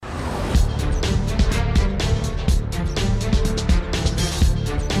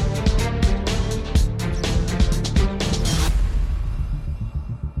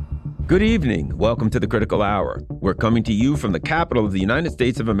Good evening. Welcome to the Critical Hour. We're coming to you from the capital of the United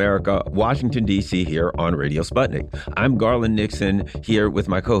States of America, Washington, D.C., here on Radio Sputnik. I'm Garland Nixon, here with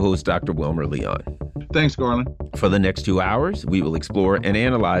my co-host, Dr. Wilmer Leon. Thanks, Garland. For the next 2 hours, we will explore and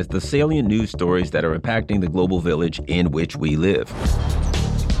analyze the salient news stories that are impacting the global village in which we live.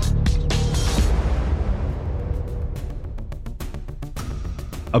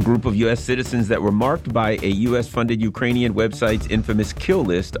 A group of U.S. citizens that were marked by a U.S.-funded Ukrainian website's infamous kill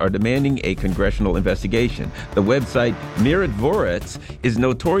list are demanding a congressional investigation. The website Mirotvorets is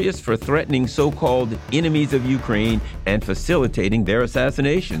notorious for threatening so-called enemies of Ukraine and facilitating their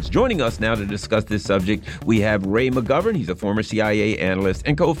assassinations. Joining us now to discuss this subject, we have Ray McGovern. He's a former CIA analyst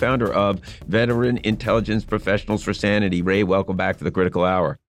and co-founder of Veteran Intelligence Professionals for Sanity. Ray, welcome back to the Critical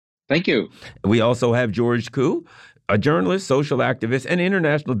Hour. Thank you. We also have George Koo, a journalist, social activist, and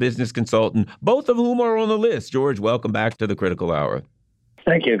international business consultant, both of whom are on the list. George, welcome back to the Critical Hour.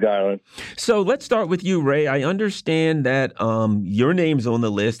 Thank you, Garland. So let's start with you, Ray. I understand that your name's on the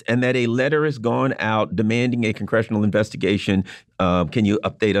list and that a letter has gone out demanding a congressional investigation. Can you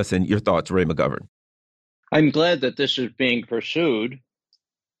update us and your thoughts, Ray McGovern? I'm glad that this is being pursued.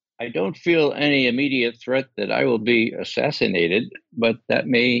 I don't feel any immediate threat that I will be assassinated, but that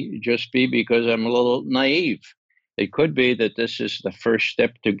may just be because I'm a little naive. It could be that this is the first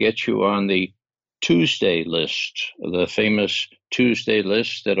step to get you on the Tuesday list, the famous Tuesday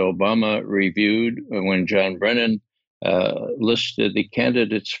list that Obama reviewed when John Brennan listed the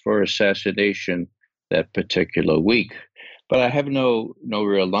candidates for assassination that particular week. But I have no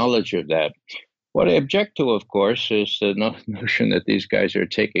real knowledge of that. What I object to, of course, is the notion that these guys are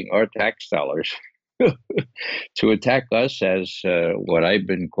taking our tax dollars to attack us as what I've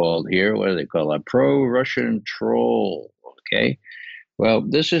been called here, what do they call a pro-Russian troll, okay? Well,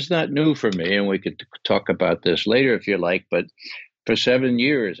 this is not new for me, and we could talk about this later if you like, but for 7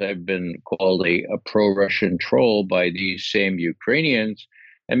 years I've been called a pro-Russian troll by these same Ukrainians,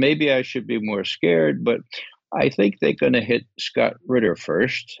 and maybe I should be more scared, but I think they're going to hit Scott Ritter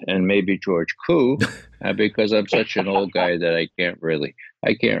first, and maybe George Koo, because I'm such an old guy that I can't really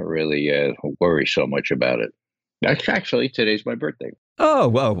worry so much about it. Actually, today's my birthday. Oh,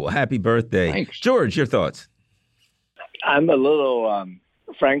 well, happy birthday. Thanks. George, your thoughts? I'm a little,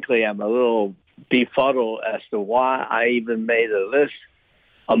 frankly, befuddled as to why I even made a list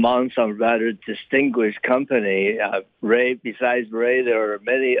among some rather distinguished company. Besides Ray, there are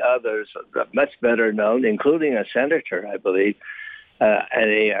many others much better known, including a senator, I believe,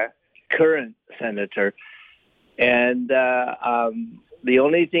 a current senator. And the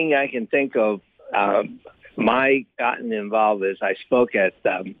only thing I can think of my gotten involved is I spoke at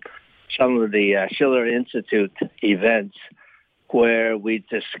some of the Schiller Institute events where we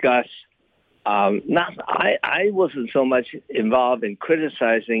discussed I wasn't so much involved in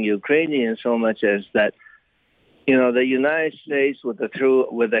criticizing Ukrainians so much as that, the United States with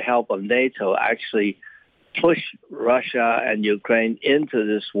the help of NATO actually pushed Russia and Ukraine into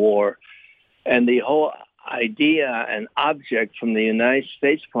this war. And the whole idea and object from the United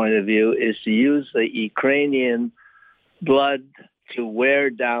States point of view is to use the Ukrainian blood to wear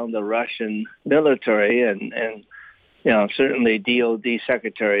down the Russian military and certainly DOD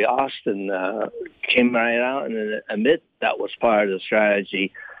Secretary Austin came right out and admit that was part of the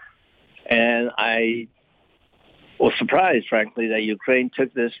strategy. And I was surprised, frankly, that Ukraine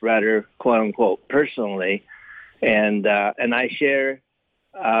took this rather, quote unquote, personally. And I share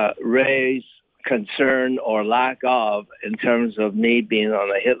Ray's concern or lack of in terms of me being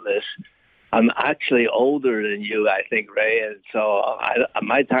on a hit list. I'm actually older than you, I think, Ray. And so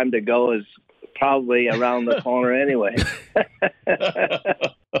my time to go is probably around the corner anyway.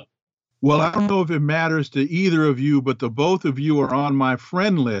 Well, I don't know if it matters to either of you, but the both of you are on my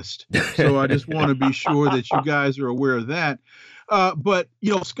friend list. So I just want to be sure that you guys are aware of that. But,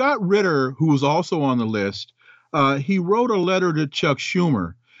 Scott Ritter, who was also on the list, he wrote a letter to Chuck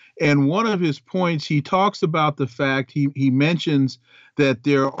Schumer. And one of his points, he talks about the fact, he mentions that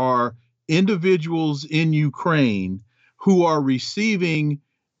there are individuals in Ukraine who are receiving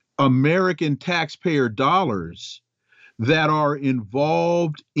American taxpayer dollars that are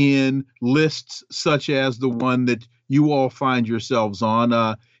involved in lists such as the one that you all find yourselves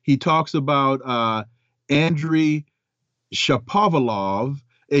on. He talks about Andriy Shapovalov,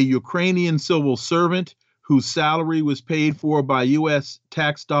 a Ukrainian civil servant whose salary was paid for by U.S.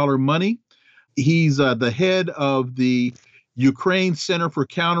 tax dollar money. He's the head of the Ukraine Center for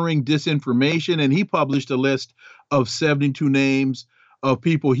Countering Disinformation, and he published a list of 72 names of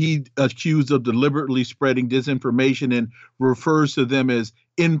people he accused of deliberately spreading disinformation and refers to them as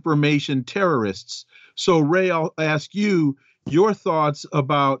information terrorists. So, Ray, I'll ask you your thoughts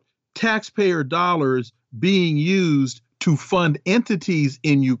about taxpayer dollars being used to fund entities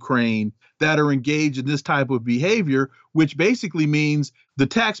in Ukraine that are engaged in this type of behavior, which basically means the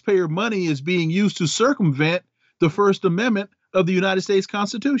taxpayer money is being used to circumvent the First Amendment of the United States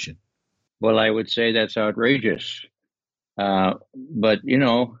Constitution. Well, I would say that's outrageous. But, you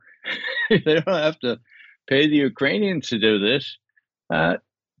know, they don't have to pay the Ukrainians to do this.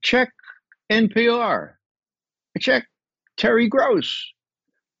 Check NPR. Check Terry Gross.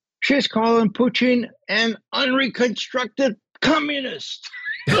 She's calling Putin an unreconstructed communist.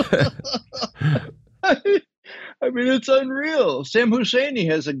 I mean, it's unreal. Sam Husseini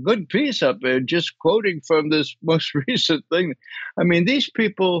has a good piece up there just quoting from this most recent thing. I mean, these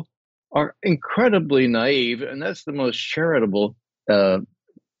people are incredibly naive, and that's the most charitable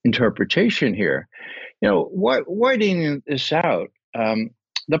interpretation here. You know, whiting this out,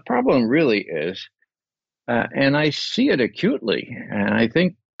 the problem really is, and I see it acutely, and I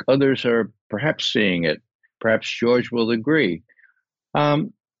think others are perhaps seeing it. Perhaps George will agree.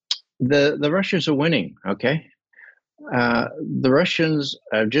 The Russians are winning, okay? The Russians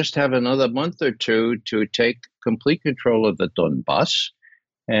just have another month or two to take complete control of the Donbass,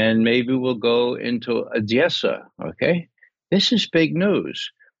 and maybe we'll go into Odessa, okay? This is big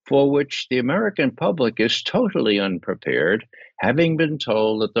news for which the American public is totally unprepared, having been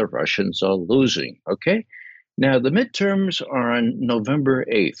told that the Russians are losing, okay? Now, the midterms are on November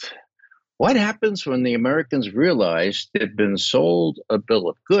 8th. What happens when the Americans realize they've been sold a bill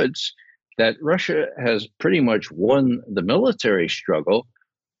of goods that Russia has pretty much won the military struggle?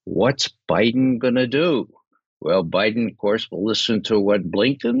 What's Biden going to do? Well, Biden, of course, will listen to what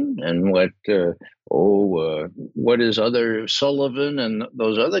Blinken and what is other Sullivan and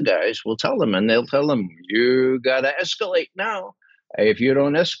those other guys will tell him. And they'll tell him, you got to escalate now. If you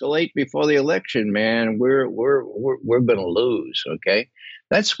don't escalate before the election, man, we're going to lose, okay?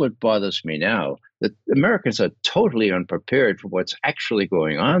 That's what bothers me now, that Americans are totally unprepared for what's actually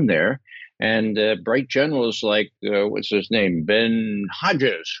going on there. And bright generals like, what's his name, Ben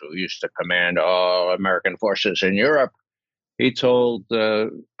Hodges, who used to command all American forces in Europe, he told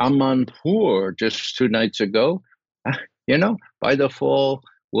Amanpour just 2 nights ago, you know, by the fall,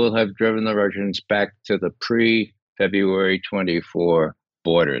 we'll have driven the Russians back to the pre-February 24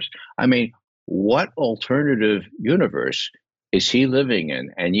 borders. I mean, what alternative universe is he living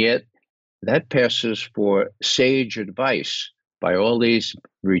in? And yet that passes for sage advice by all these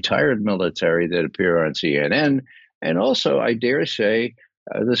retired military that appear on CNN. And also, I dare say,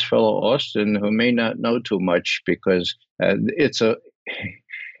 this fellow Austin, who may not know too much because it's a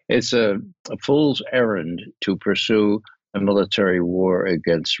fool's errand to pursue a military war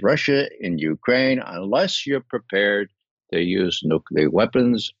against Russia in Ukraine unless you're prepared to use nuclear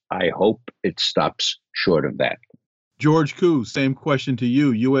weapons. I hope it stops short of that. George Koo, same question to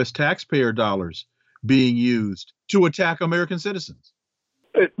you. U.S. taxpayer dollars being used to attack American citizens.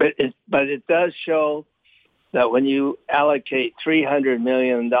 But it does show that when you allocate $300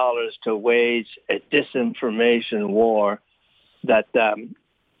 million to wage a disinformation war, that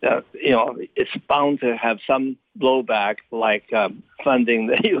it's bound to have some blowback, like funding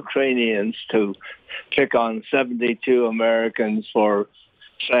the Ukrainians to pick on 72 Americans for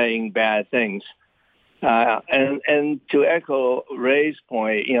saying bad things. And to echo Ray's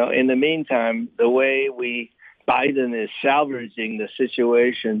point, in the meantime, the way Biden is salvaging the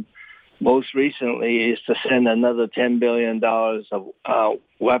situation most recently is to send another $10 billion of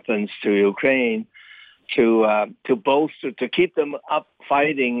weapons to Ukraine to bolster, to keep them up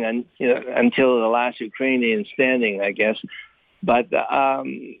fighting and until the last Ukrainian standing, I guess. But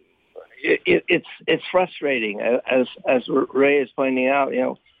it's frustrating, as Ray is pointing out.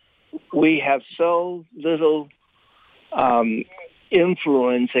 We have so little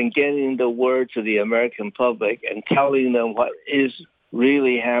influence in getting the word to the American public and telling them what is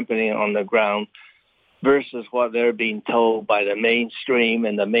really happening on the ground versus what they're being told by the mainstream,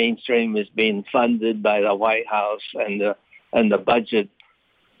 and the mainstream is being funded by the White House and the budget.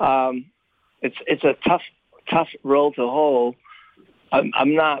 It's a tough role to hold.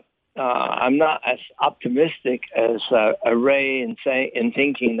 I'm not as optimistic as Ray in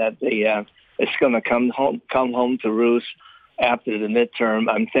thinking that it's going to come home to roost after the midterm.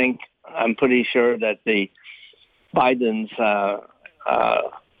 I'm pretty sure that the Biden's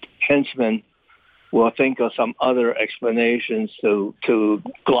henchmen will think of some other explanations to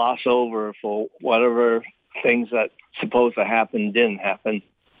gloss over for whatever things that supposed to happen didn't happen.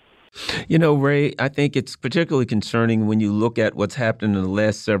 You know, Ray, I think it's particularly concerning when you look at what's happened in the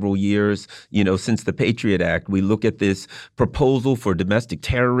last several years, since the Patriot Act. We look at this proposal for domestic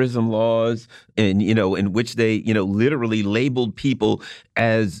terrorism laws and, in which they, literally labeled people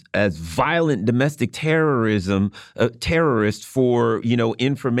as violent domestic terrorism, terrorists for,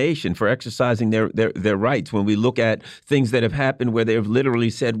 information, for exercising their rights. When we look at things that have happened where they've literally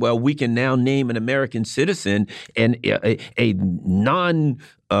said, well, we can now name an American citizen and a non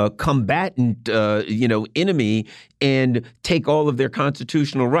combatant, enemy and take all of their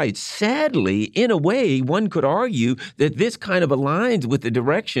constitutional rights. Sadly, in a way, one could argue that this kind of aligns with the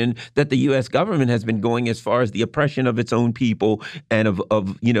direction that the U.S. government has been going as far as the oppression of its own people and of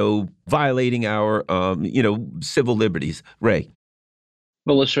violating our, civil liberties. Ray.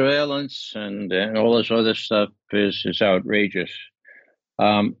 Well, the surveillance and all this other stuff is outrageous.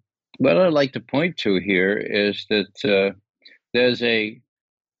 What I'd like to point to here is that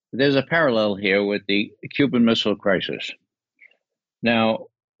there's a parallel here with the Cuban Missile Crisis. Now,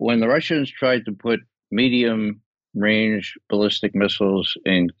 when the Russians tried to put medium-range ballistic missiles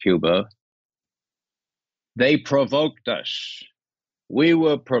in Cuba, they provoked us. We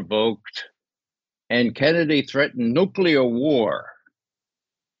were provoked, and Kennedy threatened nuclear war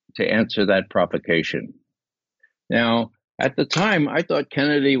to answer that provocation. Now, at the time, I thought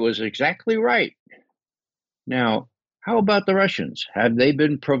Kennedy was exactly right. Now, how about the Russians? Have they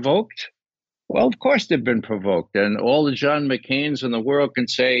been provoked? Well, of course they've been provoked. And all the John McCains in the world can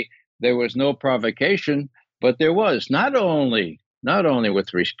say there was no provocation, but there was, not only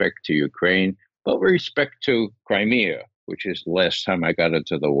with respect to Ukraine, but with respect to Crimea, which is the last time I got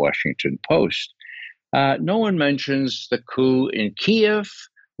into the Washington Post. No one mentions the coup in Kiev,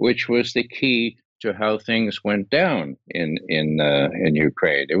 which was the key to how things went down in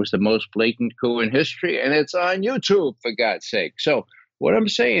Ukraine. It was the most blatant coup in history, and it's on YouTube, for God's sake. So what I'm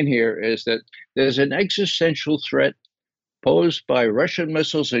saying here is that there's an existential threat posed by Russian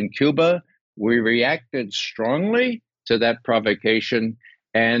missiles in Cuba. We reacted strongly to that provocation,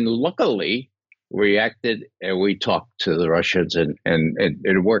 and luckily reacted and we talked to the Russians, and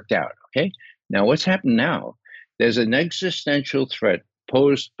it worked out. Okay. Now, what's happened now? There's an existential threat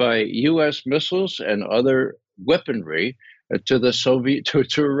posed by U.S. missiles and other weaponry to the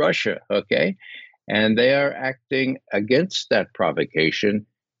to Russia, okay? And they are acting against that provocation.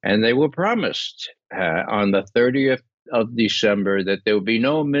 And they were promised on the 30th of December that there would be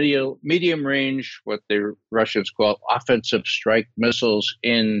no medium range, what the Russians call offensive strike missiles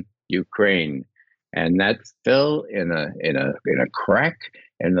in Ukraine. And that fell in a crack.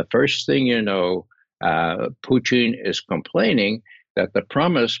 And the first thing you know, Putin is complaining that the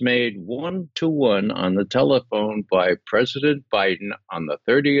promise made 1-to-1 on the telephone by President Biden on the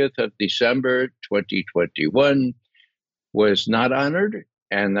 30th of December, 2021 was not honored,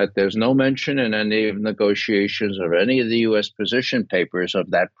 and that there's no mention in any of negotiations or any of the U.S. position papers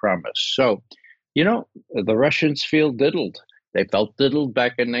of that promise. So, the Russians feel diddled. They felt diddled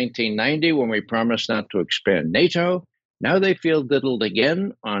back in 1990 when we promised not to expand NATO. Now they feel diddled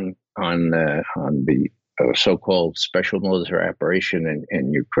again on the so-called special military operation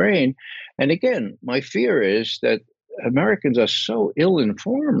in Ukraine. And again, my fear is that Americans are so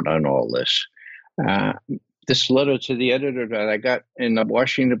ill-informed on all this. This letter to the editor that I got in the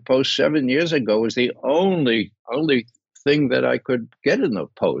Washington Post 7 years ago was the only thing that I could get in the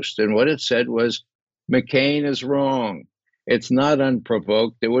Post. And what it said was, McCain is wrong. It's not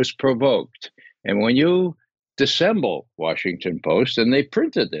unprovoked. It was provoked. And when you dissemble Washington Post, and they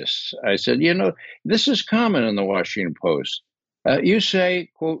printed this, I said, this is common in the Washington Post. You say,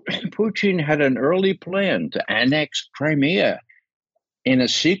 quote, Putin had an early plan to annex Crimea in a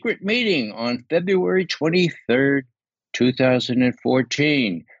secret meeting on February 23rd,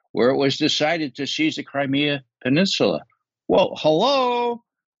 2014, where it was decided to seize the Crimea Peninsula. Well, hello?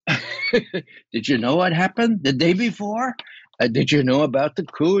 Did you know what happened the day before? Did you know about the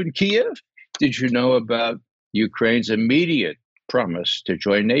coup in Kiev? Did you know about Ukraine's immediate promise to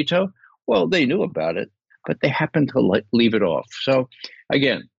join NATO? Well, they knew about it, but they happened to leave it off. So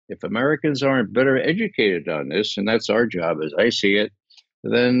again, if Americans aren't better educated on this, and that's our job as I see it,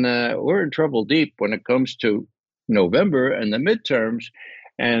 then we're in trouble deep when it comes to November and the midterms.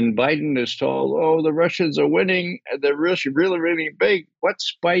 And Biden is told, the Russians are winning. They're really big.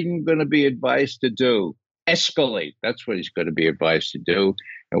 What's Biden going to be advised to do? Escalate. That's what he's going to be advised to do.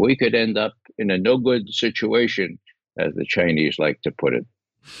 And we could end up in a no-good situation, as the Chinese like to put it.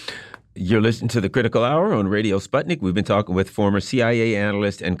 You're listening to the Critical Hour on Radio Sputnik. We've been talking with former CIA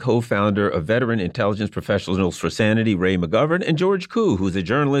analyst and co-founder of Veteran Intelligence Professionals for Sanity, Ray McGovern, and George Koo, who's a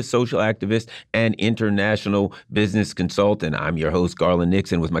journalist, social activist, and international business consultant. I'm your host, Garland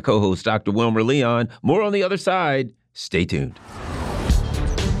Nixon, with my co-host, Dr. Wilmer Leon. More on the other side. Stay tuned.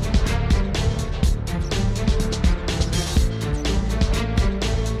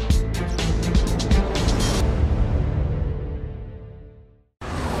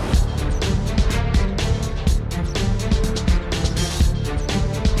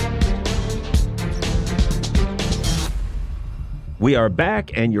 We are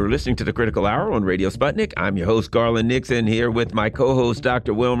back, and you're listening to the Critical Hour on Radio Sputnik. I'm your host, Garland Nixon, here with my co-host,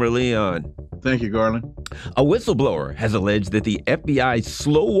 Dr. Wilmer Leon. Thank you, Garland. A whistleblower has alleged that the FBI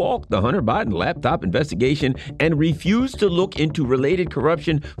slow-walked the Hunter Biden laptop investigation and refused to look into related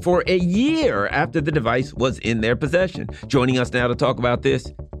corruption for a year after the device was in their possession. Joining us now to talk about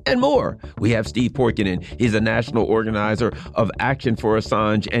this and more, we have Steve Porkinen. He's a national organizer of Action for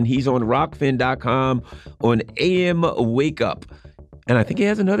Assange, and he's on rockfin.com on AM Wake Up. And I think he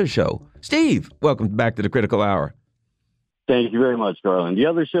has another show. Steve, welcome back to the Critical Hour. Thank you very much, Garland. The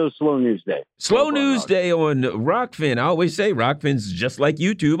other show is Slow News Day. Slow News Day on Rockfin. I always say Rockfin's just like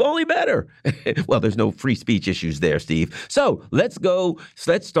YouTube, only better. Well, there's no free speech issues there, Steve. So let's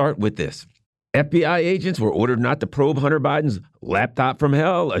start with this. FBI agents were ordered not to probe Hunter Biden's laptop from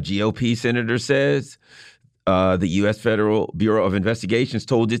hell, a GOP senator says. The U.S. Federal Bureau of Investigations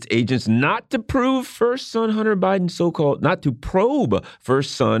told its agents not to probe first son Hunter Biden's so-called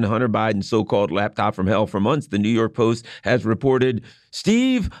laptop from hell for months. The New York Post has reported,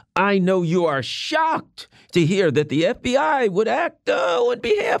 Steve, I know you are shocked to hear that the FBI would act on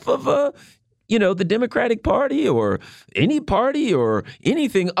behalf of the Democratic Party or any party or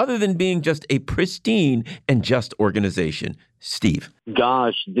anything other than being just a pristine and just organization. Steve.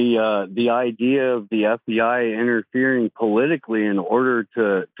 Gosh, the idea of the FBI interfering politically in order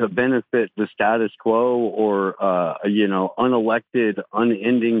to benefit the status quo or, unelected,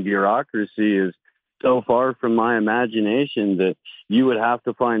 unending bureaucracy is so far from my imagination that you would have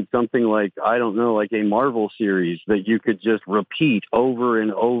to find something like, I don't know, like a Marvel series that you could just repeat over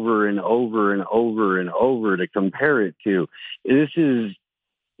and over and over and over and over to compare it to. This is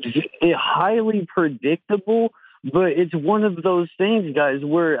highly predictable, but it's one of those things, guys,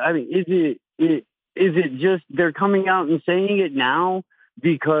 where, I mean, is it just they're coming out and saying it now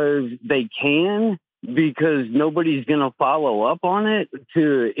because they can? Because nobody's going to follow up on it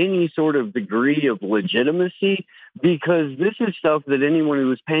to any sort of degree of legitimacy, because this is stuff that anyone who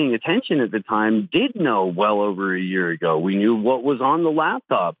was paying attention at the time did know well over a year ago. We knew what was on the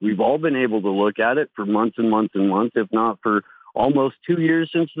laptop. We've all been able to look at it for months and months and months, if not for almost 2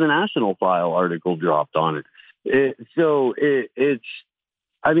 years since the National File article dropped on it. Yes,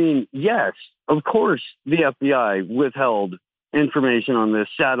 of course, the FBI withheld information on this,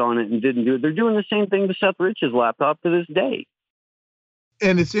 sat on it, and didn't do it. They're doing the same thing to Seth Rich's laptop to this day.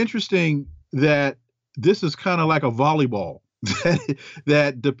 And it's interesting that this is kind of like a volleyball,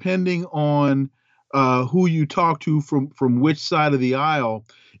 that depending on who you talk to from which side of the aisle,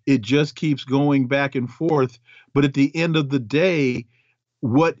 it just keeps going back and forth. But at the end of the day,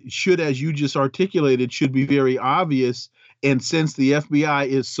 what should, as you just articulated, should be very obvious. And since the FBI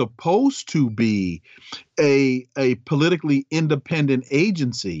is supposed to be a politically independent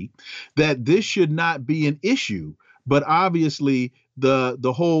agency, that this should not be an issue. But obviously,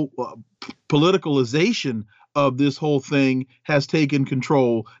 the whole politicalization of this whole thing has taken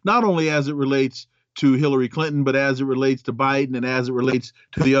control, not only as it relates to Hillary Clinton, but as it relates to Biden and as it relates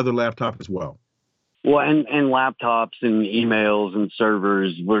to the other laptop as well. Well, and laptops and emails and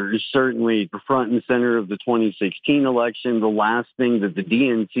servers were certainly front and center of the 2016 election. The last thing that the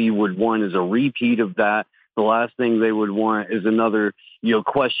DNC would want is a repeat of that. The last thing they would want is another,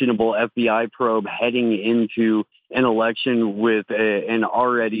 questionable FBI probe heading into an election with an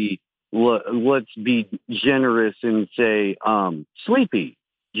already, let's be generous and say, sleepy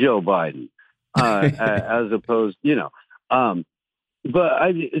Joe Biden, as opposed,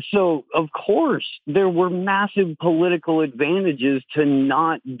 So, of course, there were massive political advantages to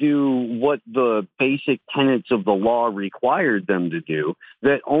not do what the basic tenets of the law required them to do,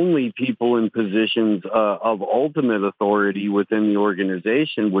 that only people in positions of ultimate authority within the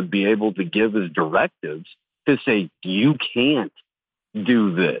organization would be able to give as directives to say, you can't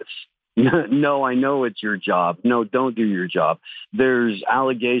do this. No, I know it's your job. No, don't do your job. There's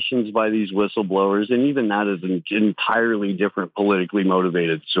allegations by these whistleblowers, and even that is an entirely different politically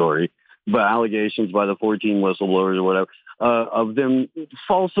motivated story, but allegations by the 14 whistleblowers or whatever of them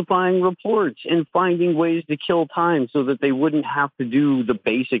falsifying reports and finding ways to kill time so that they wouldn't have to do the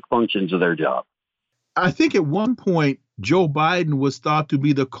basic functions of their job. I think at one point, Joe Biden was thought to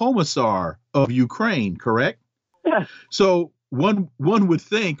be the commissar of Ukraine, correct? Yeah. So one would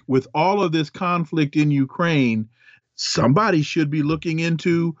think with all of this conflict in Ukraine, somebody should be looking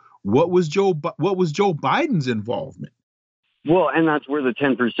into what was Joe Biden's involvement. Well, and that's where the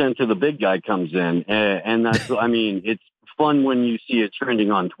 10% to the big guy comes in. And that's, I mean, it's fun when you see it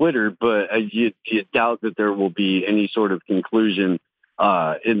trending on Twitter, but you doubt that there will be any sort of conclusion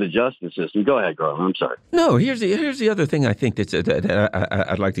in the justice system. Go ahead, Garland. I'm sorry. No, here's the other thing I think that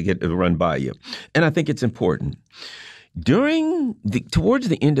I'd like to get run by you, and I think it's important. Towards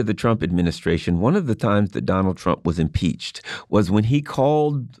the end of the Trump administration, one of the times that Donald Trump was impeached was when he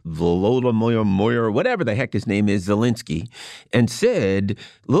called Volodymyr, whatever the heck his name is, Zelensky, and said,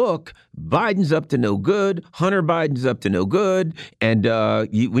 look, Biden's up to no good, Hunter Biden's up to no good, and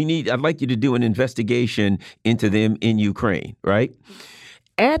I'd like you to do an investigation into them in Ukraine, right?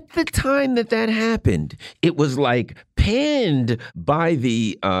 At the time that happened, it was like panned by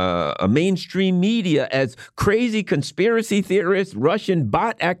the mainstream media as crazy conspiracy theorists, Russian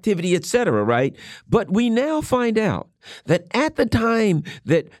bot activity, etc., right? But we now find out that at the time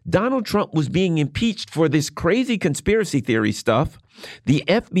that Donald Trump was being impeached for this crazy conspiracy theory stuff, the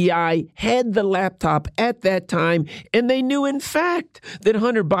FBI had the laptop at that time, and they knew, in fact, that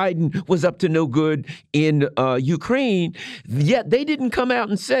Hunter Biden was up to no good in Ukraine. Yet they didn't come out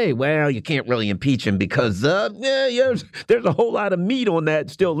and say, well, you can't really impeach him because there's a whole lot of meat on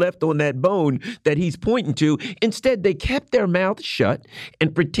that still left on that bone that he's pointing to. Instead, they kept their mouth shut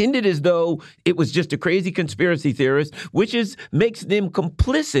and pretended as though it was just a crazy conspiracy theorist, which makes them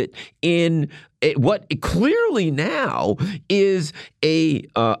complicit in what clearly now is a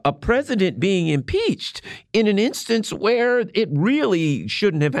president being impeached in an instance where it really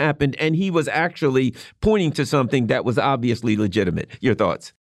shouldn't have happened, and he was actually pointing to something that was obviously legitimate. Your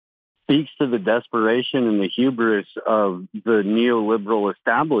thoughts? Speaks to the desperation and the hubris of the neoliberal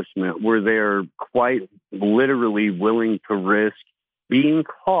establishment, where they're quite literally willing to risk being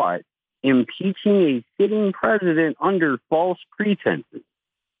caught impeaching a sitting president under false pretenses.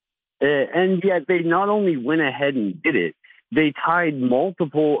 And yet they not only went ahead and did it, they tied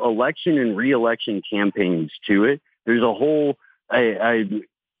multiple election and re-election campaigns to it. There's a whole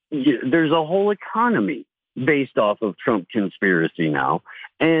economy based off of Trump conspiracy now.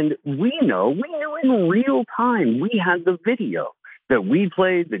 And we knew in real time, we had the video that we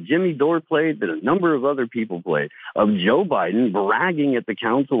played, that Jimmy Dore played, that a number of other people played, of Joe Biden bragging at the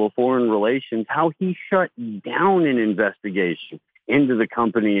Council of Foreign Relations how he shut down an investigation into the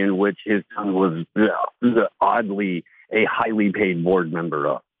company in which his son was oddly a highly paid board member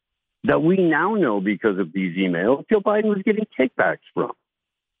of. That we now know because of these emails, Joe Biden was getting kickbacks from.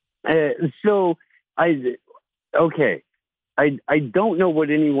 I don't know what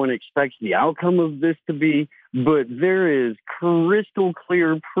anyone expects the outcome of this to be, but there is crystal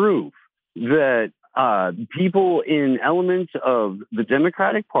clear proof that people in elements of the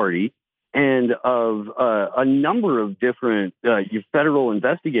Democratic Party and of a number of different federal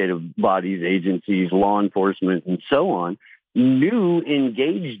investigative bodies, agencies, law enforcement, and so on,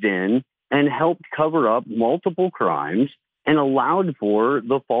 engaged in, and helped cover up multiple crimes and allowed for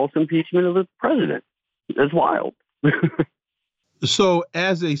the false impeachment of the president. That's wild. So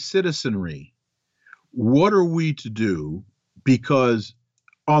as a citizenry, what are we to do? Because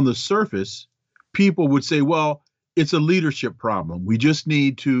on the surface, people would say, well, it's a leadership problem. We just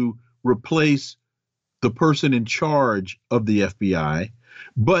need to replace the person in charge of the FBI.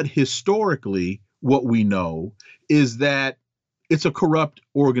 But historically, what we know is that it's a corrupt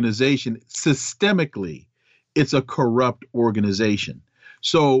organization. Systemically, it's a corrupt organization.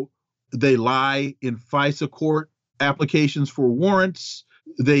 So they lie in FISA court applications for warrants.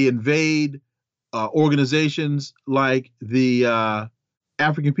 They invade organizations like the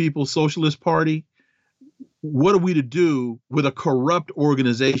African People's Socialist Party. What are we to do with a corrupt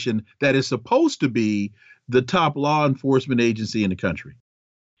organization that is supposed to be the top law enforcement agency in the country?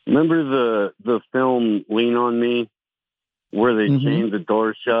 Remember the film Lean on Me, where they chained the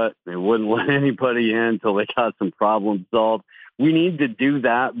door shut? They wouldn't let anybody in until they got some problems solved. We need to do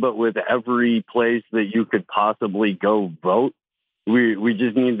that, but with every place that you could possibly go vote. We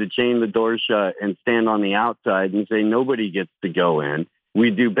just need to chain the door shut and stand on the outside and say nobody gets to go in. We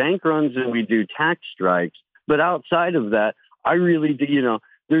do bank runs and we do tax strikes. But outside of that, I really do,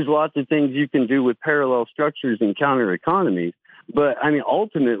 there's lots of things you can do with parallel structures and counter economies. But I mean,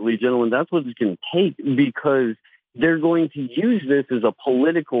 ultimately, gentlemen, that's what it's going to take, because they're going to use this as a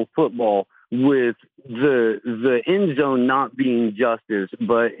political football with the end zone not being justice,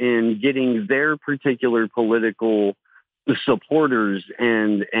 but in getting their particular political supporters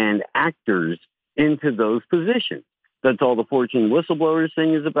and actors into those positions. That's all the 14 whistleblowers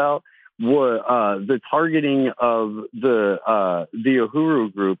thing is about. What the targeting of the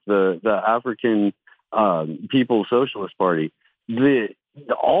Uhuru group, the African People's Socialist Party.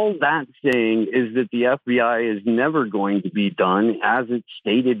 All that saying is that the FBI is never going to be done as its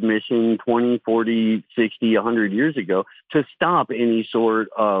stated mission 20, 40, 60, 100 years ago to stop any sort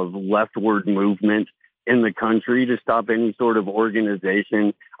of leftward movement in the country, to stop any sort of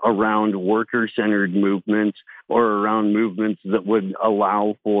organization around worker-centered movements or around movements that would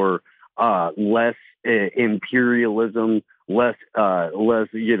allow for less imperialism, less a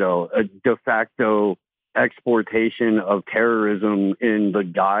de facto exportation of terrorism in the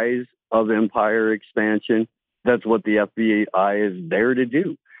guise of empire expansion. That's what the FBI is there to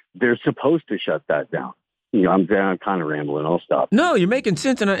do. They're supposed to shut that down. You know, I'm kind of rambling. I'll stop. No, you're making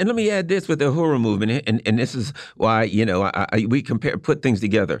sense. And let me add this with the Uhuru movement. And this is why, we put things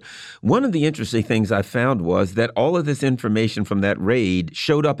together. One of the interesting things I found was that all of this information from that raid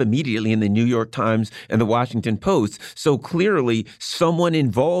showed up immediately in the New York Times and the Washington Post. So clearly someone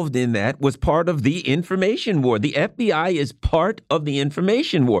involved in that was part of the information war. The FBI is part of the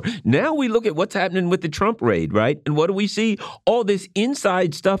information war. Now we look at what's happening with the Trump raid, right? And what do we see? All this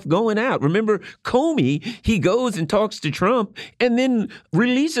inside stuff going out. Remember Comey? He goes and talks to Trump and then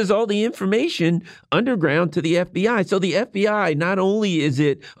releases all the information underground to the FBI. So the FBI, not only is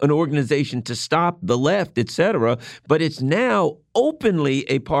it an organization to stop the left, et cetera, but it's now openly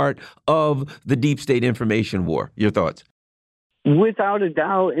a part of the deep state information war. Your thoughts? Without a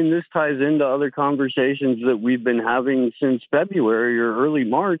doubt, and this ties into other conversations that we've been having since February or early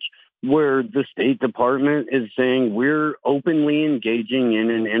March, where the State Department is saying we're openly engaging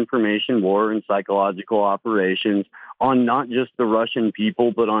in an information war and psychological operations on not just the Russian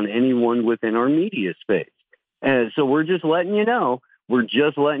people, but on anyone within our media space. And so we're just letting you know. We're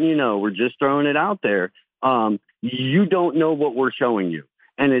just letting you know. We're just throwing it out there. You don't know what we're showing you.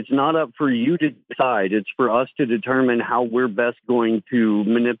 And it's not up for you to decide. It's for us to determine how we're best going to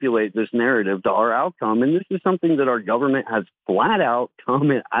manipulate this narrative to our outcome. And this is something that our government has flat out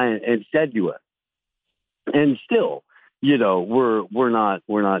come and said to us. And still, we're not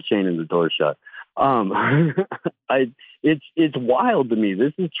chaining the door shut. It's wild to me.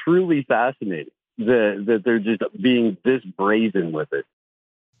 This is truly fascinating that they're just being this brazen with it.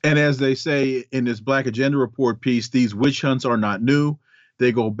 And as they say in this Black Agenda Report piece, these witch hunts are not new.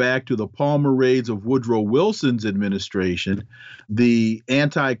 They go back to the Palmer raids of Woodrow Wilson's administration, the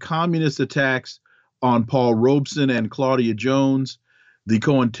anti-communist attacks on Paul Robeson and Claudia Jones, the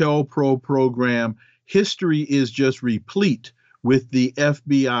COINTELPRO program. History is just replete with the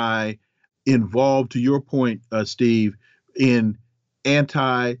FBI involved, to your point, Steve, in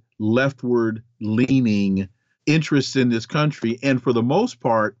anti-leftward leaning interests in this country. And for the most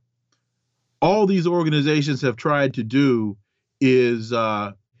part, all these organizations have tried to do is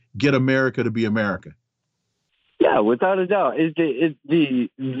get America to be America. Yeah, without a doubt. The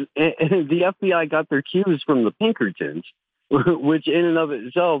FBI got their cues from the Pinkertons, which in and of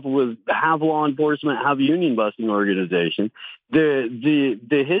itself was have law enforcement, have union busting organization. The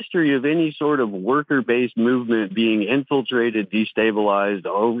history of any sort of worker-based movement being infiltrated, destabilized,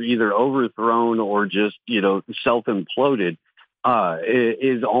 or either overthrown or just self-imploded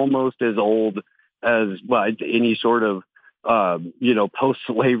is almost as old as any sort of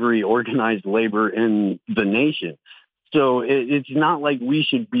post-slavery organized labor in the nation. So it's not like we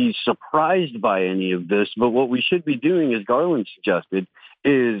should be surprised by any of this, but what we should be doing, as Garland suggested,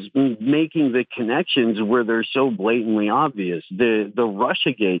 is making the connections where they're so blatantly obvious. The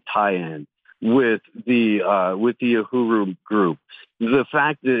Russiagate tie-in with the Uhuru group, the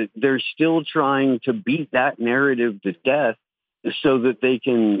fact that they're still trying to beat that narrative to death so that they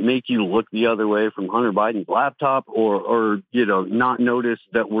can make you look the other way from Hunter Biden's laptop or not notice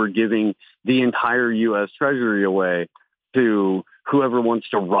that we're giving the entire U.S. Treasury away to whoever wants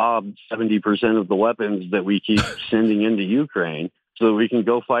to rob 70% of the weapons that we keep sending into Ukraine so that we can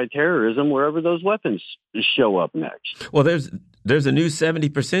go fight terrorism wherever those weapons show up next. Well, there's a new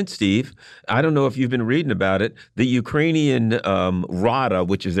 70%, Steve. I don't know if you've been reading about it. The Ukrainian Rada,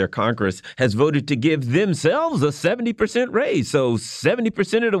 which is their Congress, has voted to give themselves a 70% raise. So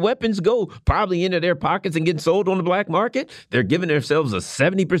 70% of the weapons go probably into their pockets and get sold on the black market. They're giving themselves a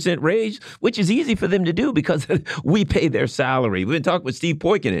 70% raise, which is easy for them to do because we pay their salary. We've been talking with Steve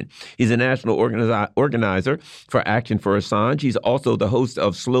Poikonen. He's a national organizer for Action for Assange. He's also the host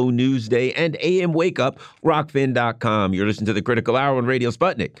of Slow News Day and AM Wake Up, rockfin.com. You're listening to the Critical Hour on Radio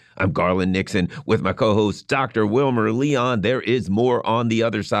Sputnik. I'm Garland Nixon with my co-host, Dr. Wilmer Leon. There is more on the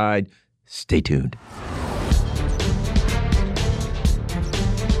other side. Stay tuned.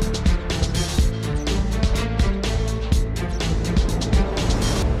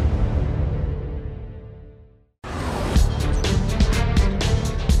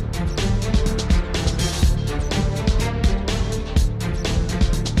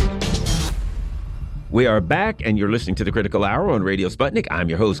 We are back, and you're listening to the Critical Hour on Radio Sputnik. I'm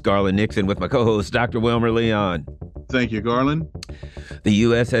your host, Garland Nixon, with my co-host, Dr. Wilmer Leon. Thank you, Garland. The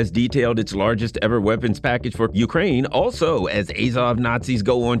U.S. has detailed its largest ever weapons package for Ukraine. Also, as Azov Nazis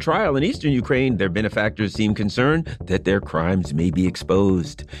go on trial in eastern Ukraine, their benefactors seem concerned that their crimes may be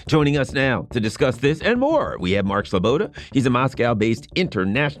exposed. Joining us now to discuss this and more, we have Mark Sloboda. He's a Moscow-based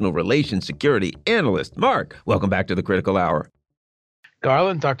international relations security analyst. Mark, welcome back to the Critical Hour.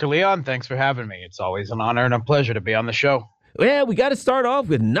 Garland, Dr. Leon, thanks for having me. It's always an honor and a pleasure to be on the show. Well, we got to start off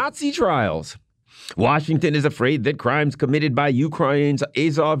with Nazi trials. Washington is afraid that crimes committed by Ukraine's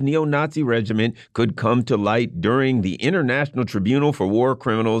Azov neo-Nazi regiment could come to light during the International Tribunal for War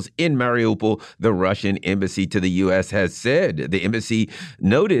Criminals in Mariupol, the Russian embassy to the U.S. has said. The embassy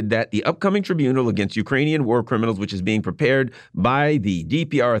noted that the upcoming tribunal against Ukrainian war criminals, which is being prepared by the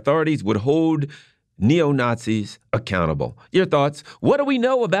DPR authorities, would hold neo-Nazis accountable. Your thoughts? What do we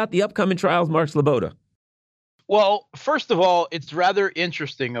know about the upcoming trials, Mark Sloboda? Well, first of all, it's rather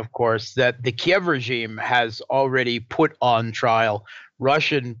interesting, of course, that the Kiev regime has already put on trial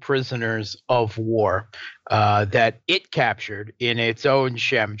Russian prisoners of war that it captured in its own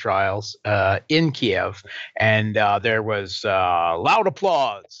sham trials in Kiev. And there was loud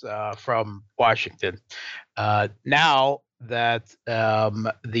applause from Washington. Now that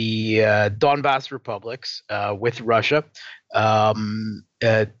the Donbas republics with Russia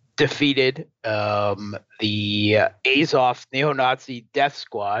defeated the Azov neo-Nazi death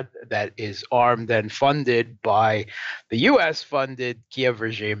squad that is armed and funded by the U.S.-funded Kiev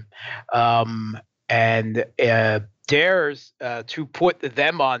regime, and dares to put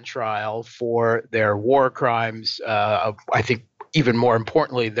them on trial for their war crimes. I think even more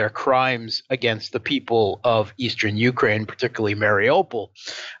importantly, their crimes against the people of eastern Ukraine, particularly Mariupol.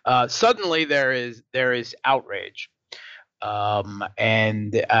 Suddenly there is outrage.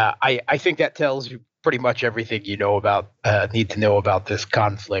 And I think that tells you pretty much everything you know about need to know about this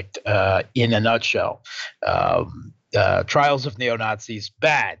conflict in a nutshell. Trials of neo-Nazis,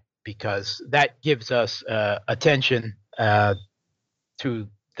 bad, because that gives us attention to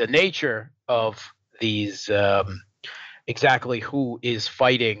the nature of these exactly who is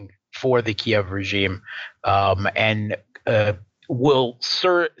fighting for the Kiev regime, and will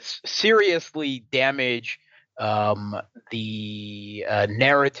seriously damage the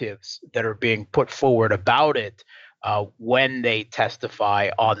narratives that are being put forward about it when they testify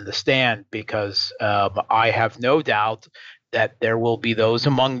on the stand, because I have no doubt that there will be those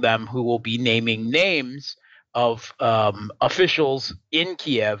among them who will be naming names of officials in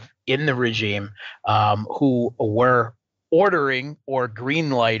Kiev, in the regime, who were ordering or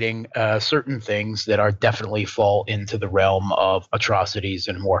greenlighting certain things that are definitely fall into the realm of atrocities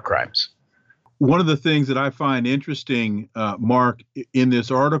and war crimes. One of the things that I find interesting, Mark, in this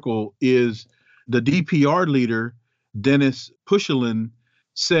article is the DPR leader, Denis Pushilin,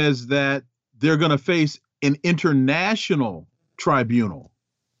 says that they're going to face an international tribunal.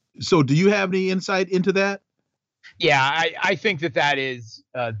 So do you have any insight into that? Yeah, I think that is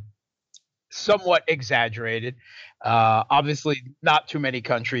somewhat exaggerated. Obviously, not too many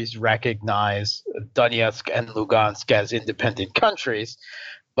countries recognize Donetsk and Lugansk as independent countries.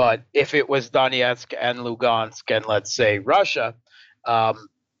 But if it was Donetsk and Lugansk and, let's say, Russia, that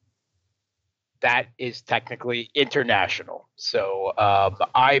is technically international. So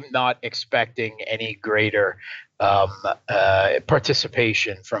I'm not expecting any greater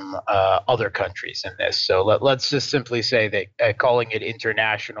participation from other countries in this. So let's just simply say that calling it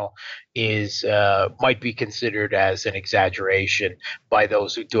international is might be considered as an exaggeration by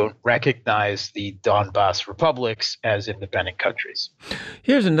those who don't recognize the Donbas republics as independent countries.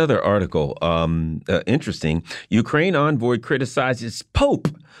 Here's another article. Interesting. Ukraine envoy criticizes Pope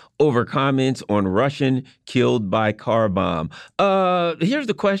over comments on Russian killed by car bomb. Here's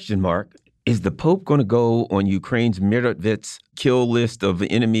the question, Mark. Is the Pope going to go on Ukraine's Mirovic kill list of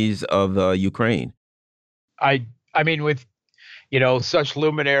enemies of Ukraine? I mean, with such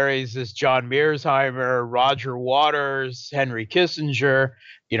luminaries as John Mearsheimer, Roger Waters, Henry Kissinger.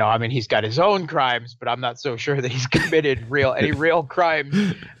 He's got his own crimes, but I'm not so sure that he's committed any real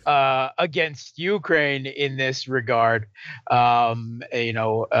crimes against Ukraine in this regard. The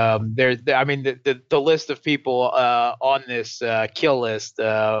list of people on this kill list,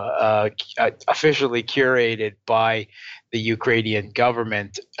 officially curated by the Ukrainian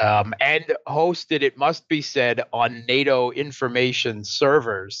government, and hosted, it must be said, on NATO information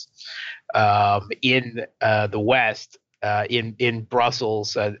servers in the West, in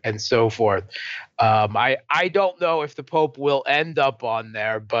Brussels and so forth. I don't know if the Pope will end up on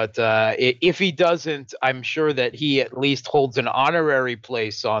there, but if he doesn't, I'm sure that he at least holds an honorary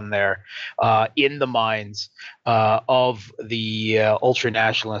place on there in the minds of the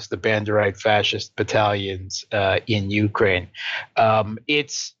ultranationalist, the Banderite fascist battalions in Ukraine.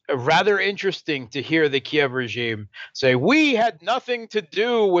 It's rather interesting to hear the Kiev regime say, we had nothing to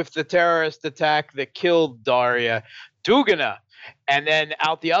do with the terrorist attack that killed Daria Dugina. And then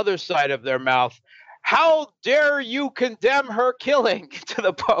out the other side of their mouth, how dare you condemn her killing, to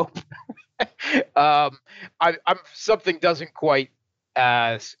the Pope? Something doesn't quite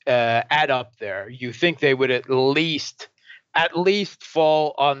add up there. You think they would at least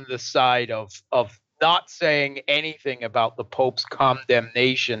fall on the side of not saying anything about the Pope's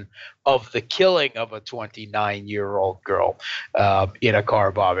condemnation of the killing of a 29-year-old girl in a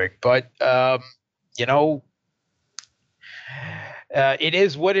car bombing. But it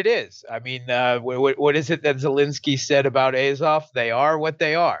is what it is. I mean, what is it that Zelensky said about Azov? They are what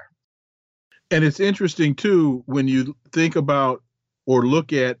they are. And it's interesting, too, when you think about or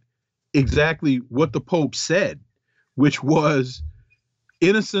look at exactly what the Pope said, which was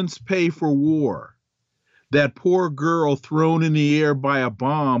innocents pay for war. That poor girl thrown in the air by a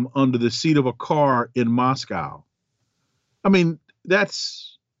bomb under the seat of a car in Moscow. I mean,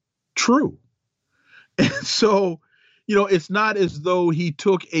 that's true. And so, it's not as though he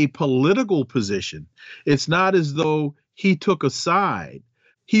took a political position. It's not as though he took a side.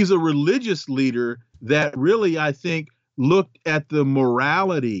 He's a religious leader that really, I think, looked at the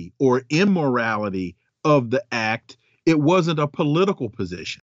morality or immorality of the act. It wasn't a political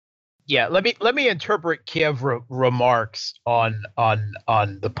position. Yeah, let me interpret Kiev remarks on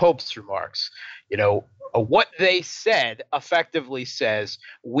the Pope's remarks. What they said effectively says,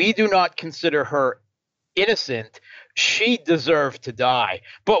 we do not consider her innocent. She deserved to die,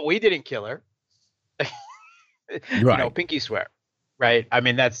 but we didn't kill her. Right. Pinky swear. Right. I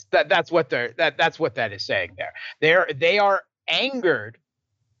mean, that's what that is saying there. They are angered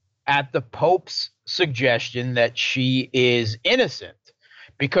at the Pope's suggestion that she is innocent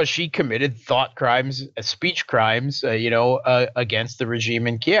because she committed thought crimes, speech crimes, against the regime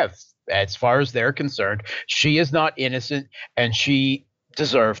in Kiev. As far as they're concerned, she is not innocent and she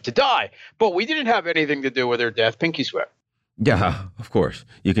deserved to die. But we didn't have anything to do with her death. Pinky swear. Yeah, of course.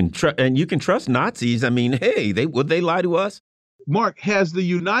 You can trust Nazis. I mean, hey, would they lie to us? Mark, has the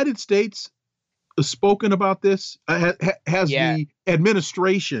United States spoken about this? Has the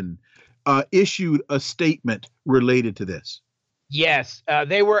administration issued a statement related to this? Yes,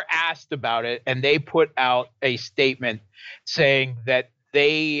 they were asked about it, and they put out a statement saying that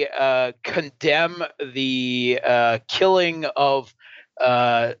they condemn the killing of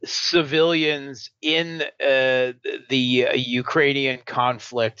civilians in the Ukrainian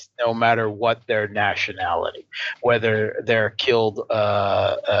conflict, no matter what their nationality, whether they're killed,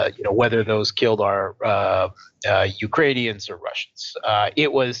 whether those killed are Ukrainians or Russians.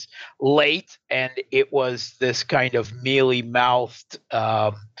 It was late, and it was this kind of mealy-mouthed,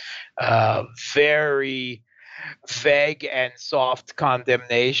 very vague and soft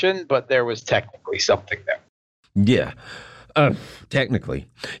condemnation, but there was technically something there. Yeah. Technically.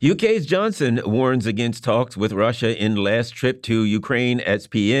 UK's Johnson warns against talks with Russia in last trip to Ukraine at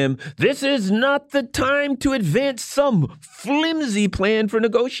PM. This is not the time to advance some flimsy plan for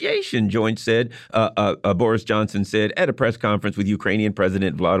negotiation, Boris Johnson said at a press conference with Ukrainian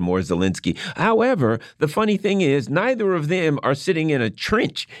President Volodymyr Zelensky. However, the funny thing is neither of them are sitting in a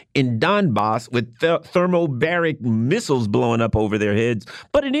trench in Donbass with thermobaric missiles blowing up over their heads.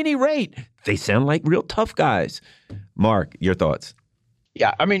 But at any rate, they sound like real tough guys. Mark, your thoughts?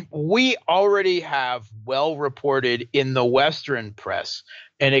 Yeah, I mean, we already have well reported in the Western press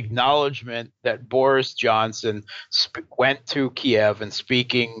an acknowledgement that Boris Johnson went to Kiev and,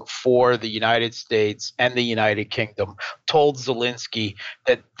 speaking for the United States and the United Kingdom, told Zelensky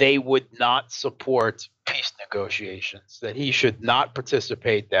that they would not support peace negotiations, that he should not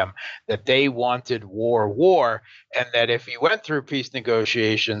participate in them, that they wanted war, and that if he went through peace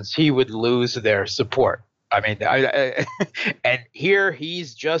negotiations, he would lose their support. I mean, and here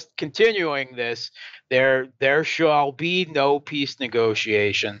he's just continuing this. There shall be no peace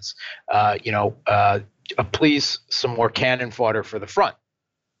negotiations. Please, some more cannon fodder for the front.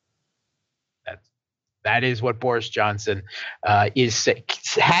 That is what Boris Johnson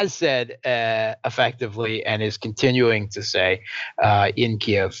has said effectively and is continuing to say in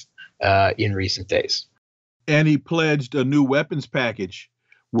Kiev in recent days. And he pledged a new weapons package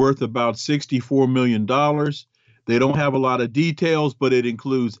worth about $64 million. They don't have a lot of details, but it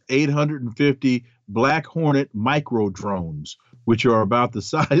includes 850 Black Hornet micro drones, which are about the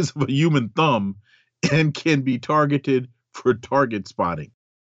size of a human thumb and can be targeted for target spotting.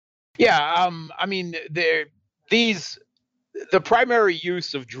 Yeah, I mean, the primary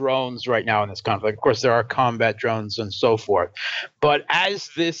use of drones right now in this conflict, of course, there are combat drones and so forth. But as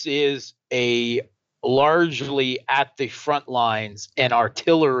this is a largely at the front lines an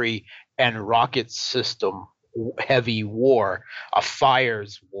artillery and rocket system heavy war, a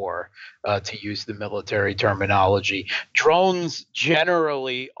fires war, to use the military terminology. Drones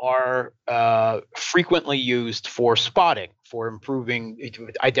generally are frequently used for spotting, for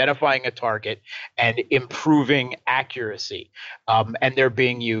identifying a target and improving accuracy. And they're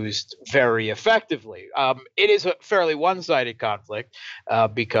being used very effectively. It is a fairly one-sided conflict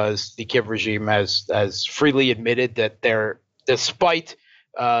because the Kiev regime has freely admitted that despite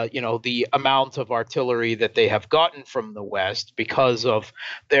the amount of artillery that they have gotten from the West because of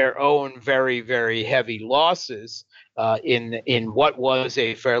their own very, very heavy losses in what was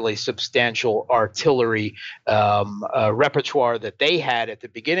a fairly substantial artillery repertoire that they had at the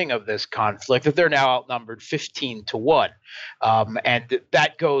beginning of this conflict, that they're now outnumbered 15-1. And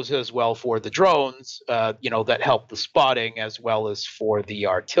that goes as well for the drones, that help the spotting as well as for the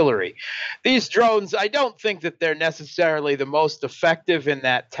artillery. These drones, I don't think that they're necessarily the most effective in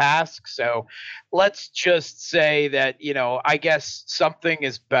that task. So let's just say that, I guess something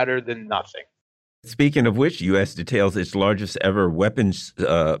is better than nothing. Speaking of which, U.S. details its largest ever weapons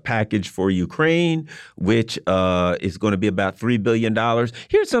package for Ukraine, which is going to be about $3 billion.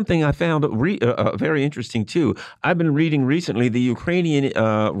 Here's something I found very interesting, too. I've been reading recently the Ukrainian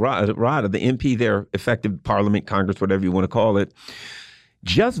Rada, the MP there, effective parliament, Congress, whatever you want to call it,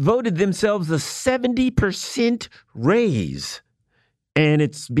 just voted themselves a 70% raise. And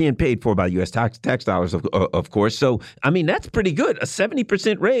it's being paid for by U.S. tax dollars, of course. So, I mean, that's pretty good. A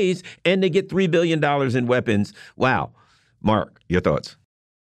 70% raise, and they get $3 billion in weapons. Wow. Mark, your thoughts?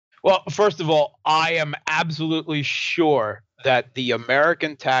 Well, first of all, I am absolutely sure that the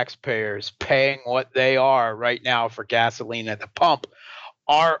American taxpayers paying what they are right now for gasoline at the pump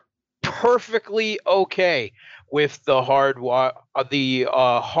are perfectly okay with the hardworking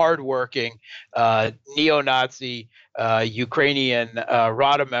neo-Nazi Ukrainian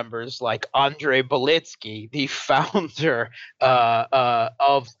Rada members like Andrei Belitsky, the founder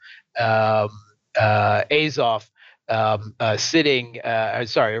of Azov,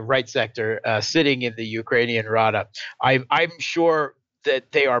 right sector, sitting in the Ukrainian Rada. I'm sure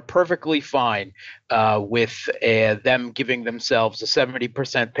that they are perfectly fine with them giving themselves a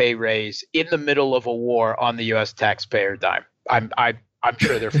 70% pay raise in the middle of a war on the U.S. taxpayer dime. I'm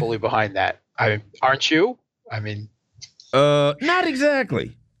sure they're fully behind that. Aren't you? I mean, not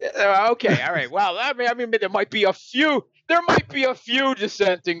exactly. Okay, all right. Well, I mean, there might be a few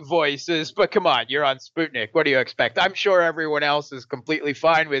dissenting voices, but come on, you're on Sputnik. What do you expect? I'm sure everyone else is completely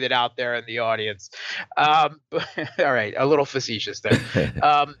fine with it out there in the audience. All right, a little facetious there.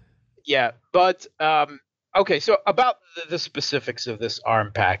 Yeah, but okay. So about the specifics of this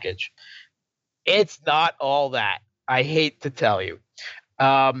arm package, it's not all that. I hate to tell you.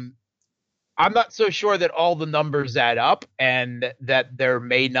 I'm not so sure that all the numbers add up and that there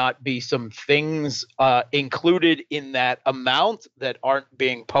may not be some things included in that amount that aren't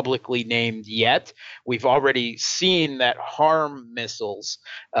being publicly named yet. We've already seen that HARM missiles,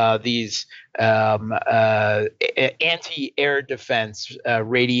 these anti-air defense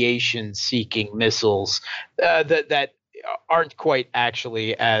radiation-seeking missiles that aren't quite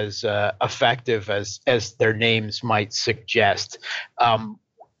actually as effective as their names might suggest.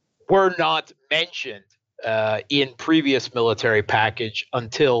 Were not mentioned in previous military package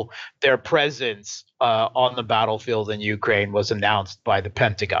until their presence on the battlefield in Ukraine was announced by the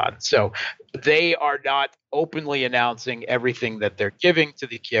Pentagon. So they are not openly announcing everything that they're giving to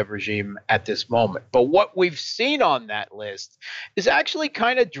the Kiev regime at this moment. But what we've seen on that list is actually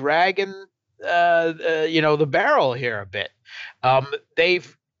kind of dragging the barrel here a bit.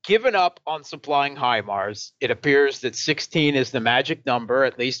 They've given up on supplying HIMARS. It appears that 16 is the magic number,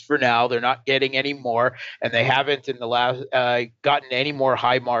 at least for now. They're not getting any more, and they haven't in the last gotten any more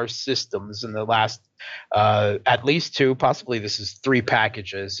HIMARS systems in the last at least 2, possibly this is 3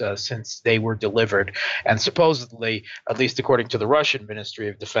 packages since they were delivered. And supposedly, at least according to the Russian Ministry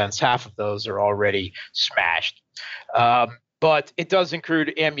of Defense, half of those are already smashed. But it does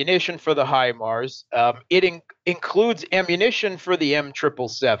include ammunition for the HIMARS. It includes ammunition for the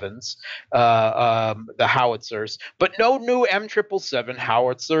M777s, the howitzers, but no new M777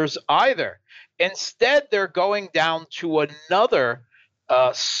 howitzers either. Instead, they're going down to another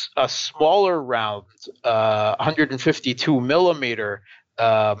a smaller round, 152 millimeter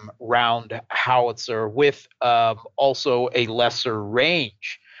round howitzer with also a lesser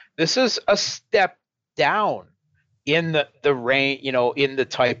range. This is a step down in the range, in the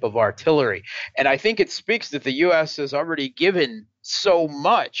type of artillery. And I think it speaks that the U.S. has already given so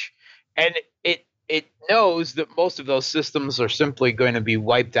much, and it knows that most of those systems are simply going to be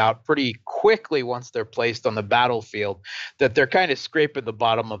wiped out pretty quickly once they're placed on the battlefield, that they're kind of scraping the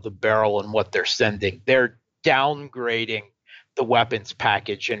bottom of the barrel in what they're sending. They're downgrading the weapons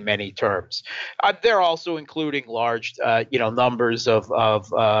package in many terms. They're also including large, numbers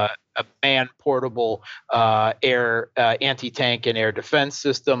of man-portable air anti-tank and air defense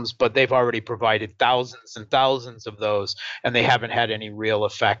systems, but they've already provided thousands and thousands of those, and they haven't had any real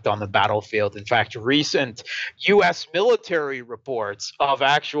effect on the battlefield. In fact, recent U.S. military reports of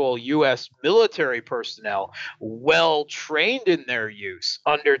actual U.S. military personnel well-trained in their use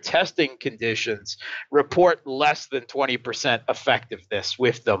under testing conditions report less than 20% effectiveness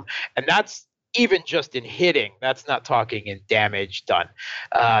with them. And that's even just in hitting. That's not talking in damage done.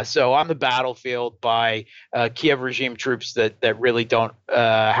 So on the battlefield by Kiev regime troops that really don't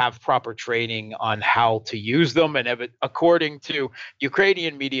have proper training on how to use them, and according to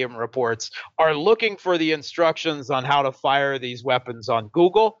Ukrainian media reports, are looking for the instructions on how to fire these weapons on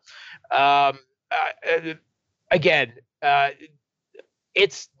Google. Again,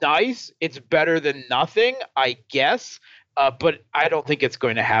 it's nice. It's better than nothing, I guess. But I don't think it's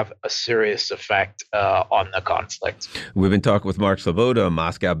going to have a serious effect on the conflict. We've been talking with Mark Sloboda, a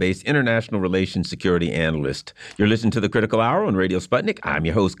Moscow-based international relations security analyst. You're listening to the Critical Hour on Radio Sputnik. I'm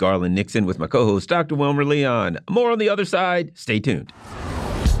your host, Garland Nixon, with my co-host, Dr. Wilmer Leon. More on the other side. Stay tuned.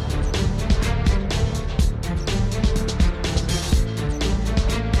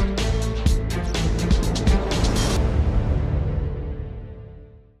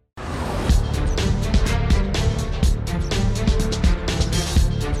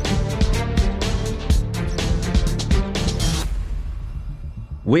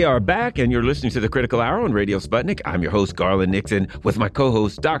 We are back, and you're listening to the Critical Hour on Radio Sputnik. I'm your host, Garland Nixon, with my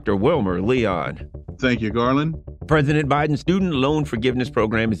co-host, Dr. Wilmer Leon. Thank you, Garland. President Biden's student loan forgiveness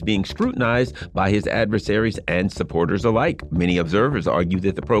program is being scrutinized by his adversaries and supporters alike. Many observers argue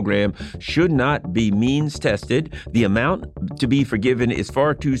that the program should not be means tested, the amount to be forgiven is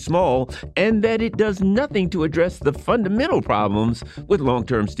far too small, and that it does nothing to address the fundamental problems with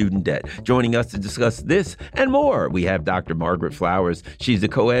long-term student debt. Joining us to discuss this and more, we have Dr. Margaret Flowers. She's the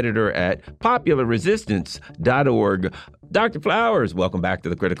co-editor at popularresistance.org. Dr. Flowers, welcome back to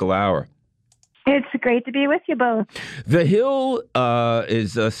the Critical Hour. It's great to be with you both. The Hill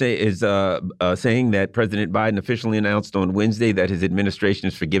is saying that President Biden officially announced on Wednesday that his administration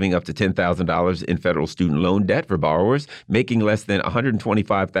is forgiving up to $10,000 in federal student loan debt for borrowers making less than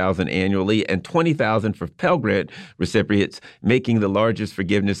 $125,000 annually, and $20,000 for Pell Grant recipients, making the largest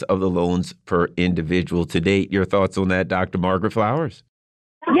forgiveness of the loans per individual to date. Your thoughts on that, Dr. Margaret Flowers?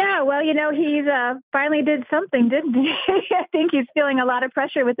 Yeah, well, he's finally did something, didn't he? I think he's feeling a lot of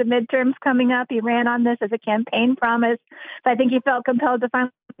pressure with the midterms coming up. He ran on this as a campaign promise. I think he felt compelled to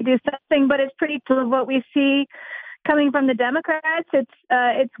finally do something, but it's pretty clear what we see coming from the Democrats.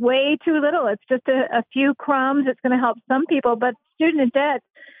 It's way too little. It's just a few crumbs. It's going to help some people, but student debt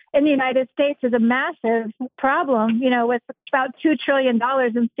in the United States is a massive problem, with about $2 trillion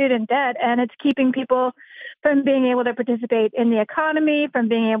in student debt, and it's keeping people from being able to participate in the economy, from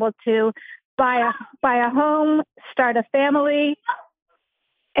being able to buy a home, start a family.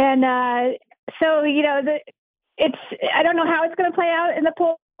 And I don't know how it's going to play out in the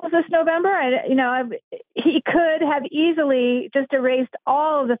polls this November. He could have easily just erased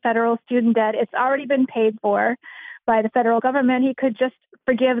all of the federal student debt. It's already been paid for by the federal government. He could just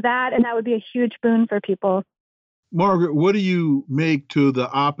forgive that, and that would be a huge boon for people. Margaret, what do you make to the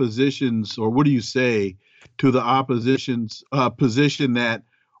opposition's, or what do you say to the opposition's position that,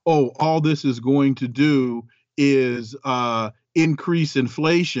 all this is going to do is increase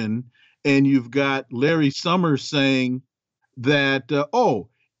inflation, and you've got Larry Summers saying that,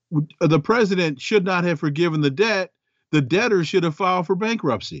 the president should not have forgiven the debt. The debtor should have filed for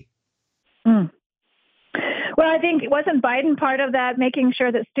bankruptcy. Mm. Well, I think wasn't Biden part of that, making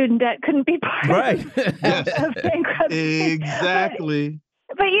sure that student debt couldn't be part of bankruptcy? Exactly.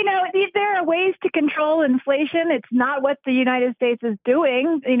 But, there are ways to control inflation. It's not what the United States is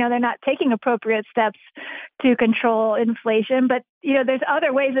doing. They're not taking appropriate steps to control inflation. But, there's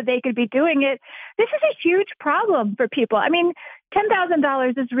other ways that they could be doing it. This is a huge problem for people. I mean,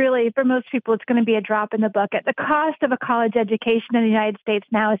 $10,000 is really, for most people, it's going to be a drop in the bucket. The cost of a college education in the United States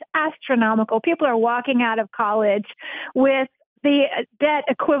now is astronomical. People are walking out of college with the debt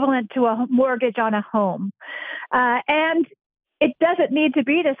equivalent to a mortgage on a home. And it doesn't need to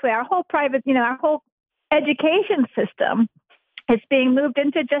be this way. Our whole our whole education system is being moved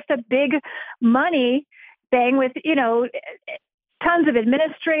into just a big money thing with, tons of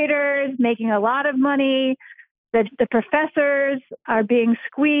administrators making a lot of money. The professors are being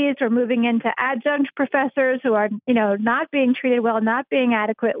squeezed or moving into adjunct professors who are, not being treated well, not being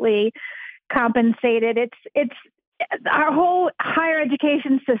adequately compensated. It's our whole higher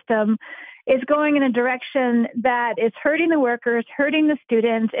education system is going in a direction that is hurting the workers, hurting the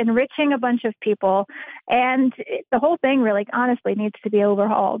students, enriching a bunch of people. And the whole thing really, honestly, needs to be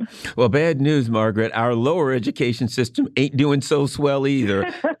overhauled. Well, bad news, Margaret. Our lower education system ain't doing so swell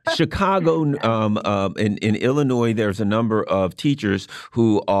either. Chicago, in Illinois, there's a number of teachers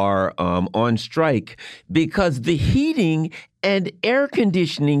who are on strike because the heating and air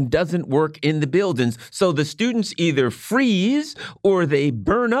conditioning doesn't work in the buildings. So the students either freeze or they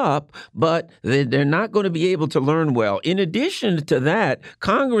burn up, but they're not going to be able to learn well. In addition to that,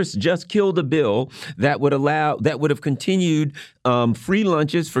 Congress just killed a bill that would have continued free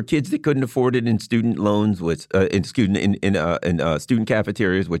lunches for kids that couldn't afford it in student loans, in student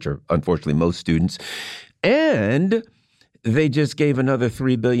cafeterias, which are unfortunately most students. And they just gave another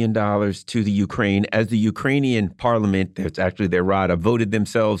 $3 billion to the Ukraine as the Ukrainian parliament, that's actually their Rada, voted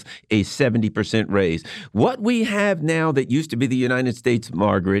themselves a 70% raise. What we have now that used to be the United States,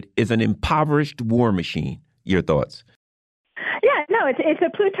 Margaret, is an impoverished war machine. Your thoughts? Yeah, no, it's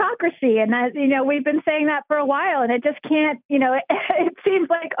a plutocracy. And, we've been saying that for a while, and it just can't, it seems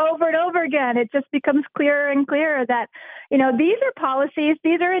like over and over again, it just becomes clearer and clearer that, these are policies,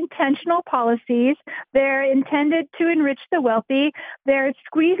 these are intentional policies. They're intended to enrich the wealthy. They're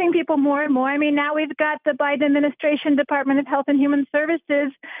squeezing people more and more. I mean, now we've got the Biden administration, Department of Health and Human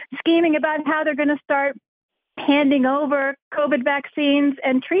Services, scheming about how they're going to start handing over COVID vaccines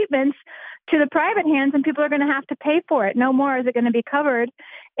and treatments to the private hands, and people are going to have to pay for it. No more is it going to be covered.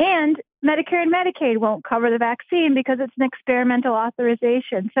 And Medicare and Medicaid won't cover the vaccine because it's an experimental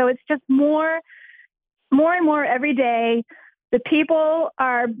authorization. So it's just more and more every day. The people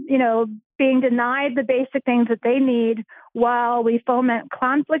are, being denied the basic things that they need while we foment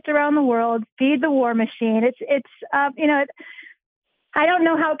conflict around the world, feed the war machine. I don't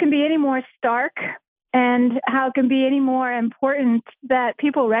know how it can be any more stark and how it can be any more important that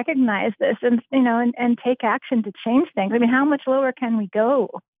people recognize this and take action to change things. I mean, how much lower can we go?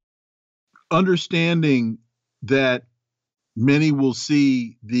 Understanding that many will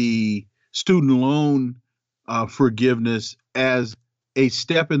see the student loan forgiveness as a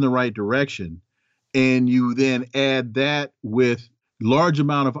step in the right direction, and you then add that with large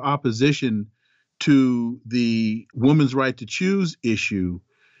amount of opposition to the woman's right to choose issue,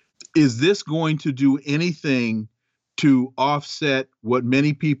 is this going to do anything to offset what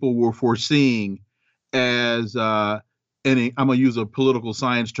many people were foreseeing as, I'm going to use a political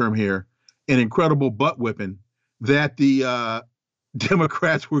science term here, an incredible butt whipping that the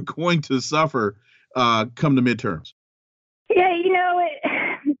Democrats were going to suffer come the midterms? Yeah,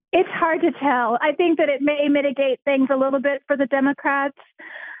 it's hard to tell. I think that it may mitigate things a little bit for the Democrats.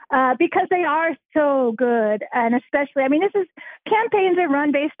 Because they are so good. And especially, campaigns are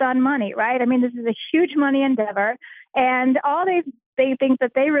run based on money, right? I mean, this is a huge money endeavor. And all they think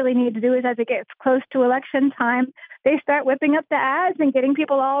that they really need to do is, as it gets close to election time, they start whipping up the ads and getting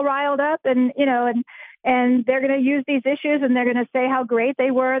people all riled up. And they're going to use these issues, and they're going to say how great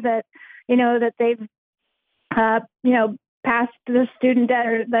they were that they've, passed the student debt,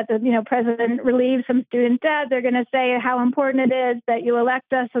 or that the president relieved some student debt. They're going to say how important it is that you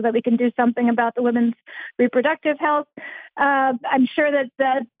elect us so that we can do something about the women's reproductive health. I'm sure that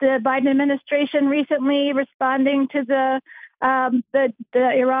the Biden administration recently, responding to the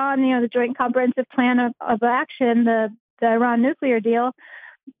Iran, the Joint Comprehensive Plan of Action, the Iran nuclear deal,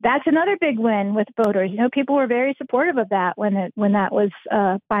 that's another big win with voters. People were very supportive of that when that was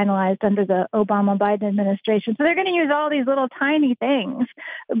finalized under the Obama-Biden administration. So they're going to use all these little tiny things,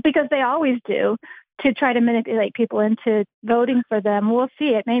 because they always do, to try to manipulate people into voting for them. We'll see.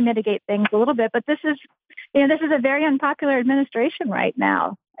 It may mitigate things a little bit, but this is a very unpopular administration right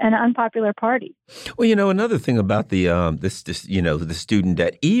now, an unpopular party. Well, another thing about the the student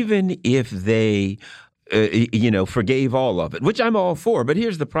debt, even if they forgave all of it, which I'm all for. But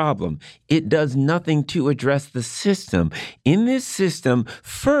here's the problem. It does nothing to address the system. In this system,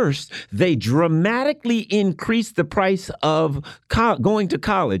 first, they dramatically increased the price of going to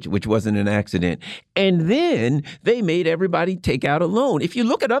college, which wasn't an accident. And then they made everybody take out a loan. If you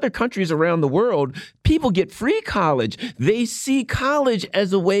look at other countries around the world, people get free college. They see college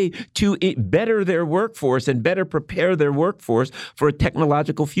as a way to better their workforce and better prepare their workforce for a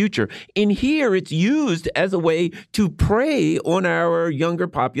technological future. In here, it's used as a way to prey on our younger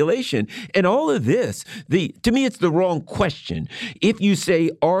population. And all of this, to me, it's the wrong question. If you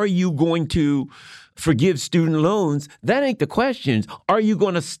say, are you going to forgive student loans? That ain't the question. Are you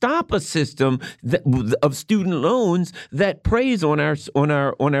going to stop a system of student loans that preys on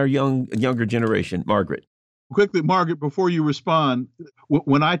our younger generation? Margaret. Quickly, Margaret, before you respond,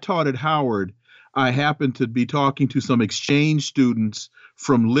 when I taught at Howard, I happened to be talking to some exchange students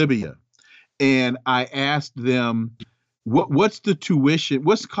from Libya, and I asked them, what's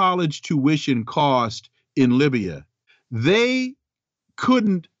college tuition cost in Libya? They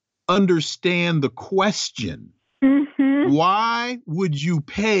couldn't understand the question. Mm-hmm. Why would you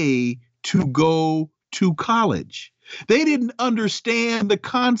pay to go to college? They didn't understand the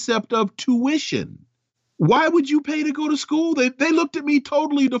concept of tuition. Why would you pay to go to school? They looked at me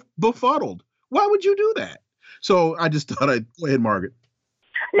totally befuddled. Why would you do that? So I just thought I'd go ahead, Margaret.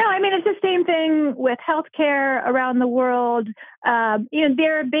 No, I mean, it's the same thing with healthcare around the world.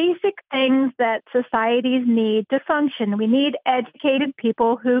 There are basic things that societies need to function. We need educated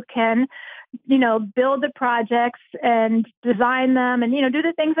people who can, build the projects and design them and, do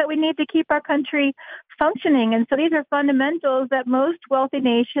the things that we need to keep our country functioning. And so these are fundamentals that most wealthy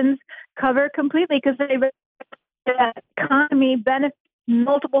nations cover completely because the economy benefits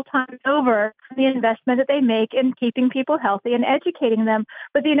multiple times over the investment that they make in keeping people healthy and educating them.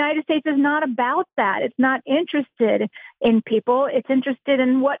 But the United States is not about that. It's not interested in people. It's interested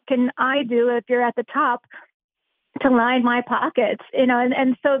in what can I do if you're at the top to line my pockets,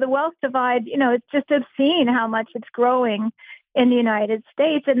 and so the wealth divide, it's just obscene how much it's growing in the United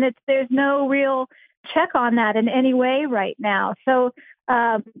States. And there's no real check on that in any way right now. So,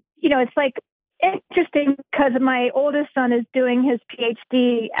 it's like, interesting because my oldest son is doing his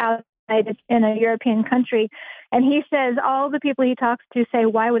PhD outside in a European country. And he says all the people he talks to say,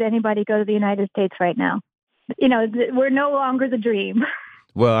 why would anybody go to the United States right now? We're no longer the dream.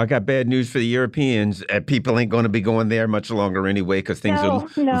 Well, I got bad news for the Europeans. People ain't going to be going there much longer anyway because things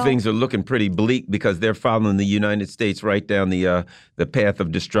are looking pretty bleak because they're following the United States right down the path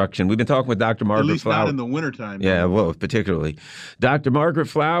of destruction. We've been talking with Dr. Margaret Flowers. At least not in the wintertime. Yeah, well, particularly. Dr. Margaret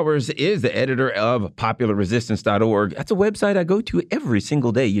Flowers is the editor of popularresistance.org. That's a website I go to every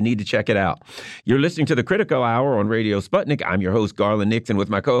single day. You need to check it out. You're listening to The Critical Hour on Radio Sputnik. I'm your host, Garland Nixon, with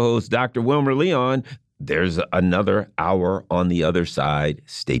my co-host, Dr. Wilmer Leon. There's another hour on the other side.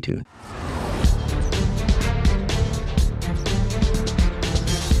 Stay tuned.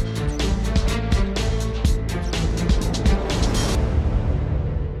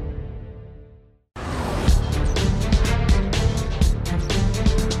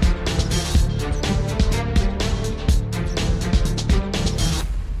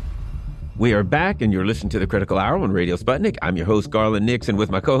 We are back, and you're listening to The Critical Hour on Radio Sputnik. I'm your host, Garland Nixon,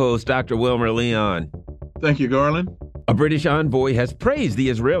 with my co-host, Dr. Wilmer Leon. Thank you, Garland. A British envoy has praised the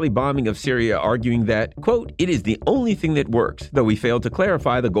Israeli bombing of Syria, arguing that, quote, it is the only thing that works, though he failed to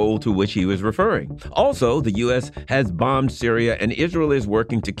clarify the goal to which he was referring. Also, the U.S. has bombed Syria, and Israel is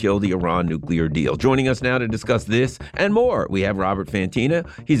working to kill the Iran nuclear deal. Joining us now to discuss this and more, we have Robert Fantina.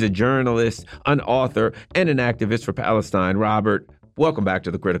 He's a journalist, an author, and an activist for Palestine. Robert, welcome back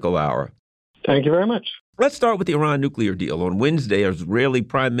to The Critical Hour. Thank you very much. Let's start with the Iran nuclear deal. On Wednesday, Israeli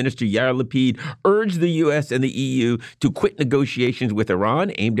Prime Minister Yair Lapid urged the U.S. and the EU to quit negotiations with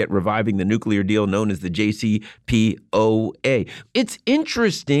Iran aimed at reviving the nuclear deal known as the JCPOA. It's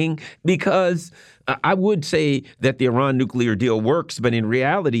interesting because I would say that the Iran nuclear deal works, but in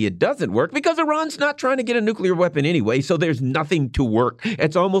reality, it doesn't work because Iran's not trying to get a nuclear weapon anyway, so there's nothing to work.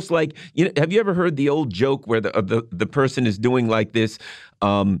 It's almost like, have you ever heard the old joke where the person is doing like this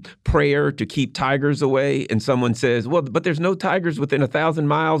prayer to keep tigers away, and someone says, well, but there's no tigers within 1,000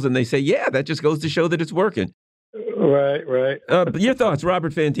 miles, and they say, yeah, that just goes to show that it's working. Right. Your thoughts,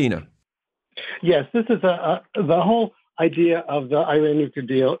 Robert Fantina? Yes, this is the whole idea of the Iran nuclear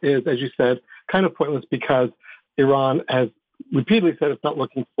deal is, as you said, kind of pointless because Iran has repeatedly said it's not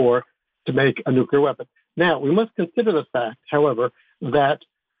looking for to make a nuclear weapon. Now, we must consider the fact, however, that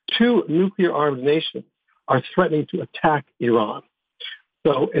two nuclear-armed nations are threatening to attack Iran.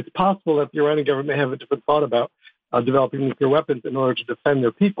 So it's possible that the Iranian government may have a different thought about developing nuclear weapons in order to defend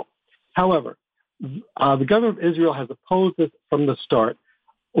their people. However, the government of Israel has opposed this from the start.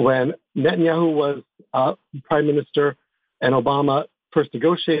 When Netanyahu was prime minister and Obama first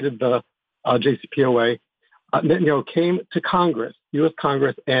negotiated the JCPOA, Netanyahu came to Congress, U.S.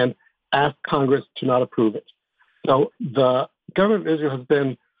 Congress, and asked Congress to not approve it. So the government of Israel has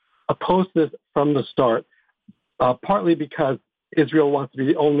been opposed to this from the start, partly because Israel wants to be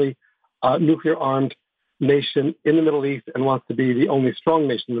the only nuclear-armed nation in the Middle East and wants to be the only strong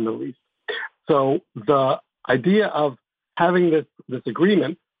nation in the Middle East. So the idea of having this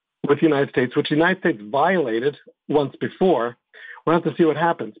agreement with the United States, which the United States violated once before, we'll have to see what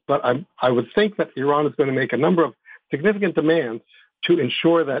happens. But I would think that Iran is going to make a number of significant demands to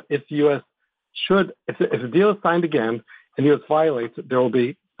ensure that if the U.S. if the deal is signed again and the U.S. violates it, there will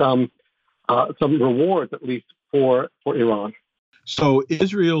be some rewards, at least, for Iran. So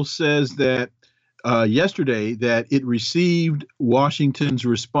Israel says that yesterday that it received Washington's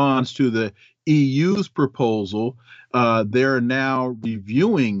response to the EU's proposal. They're now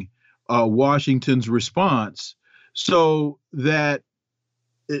reviewing Washington's response, so that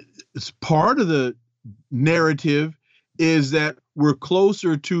it's part of the narrative is that we're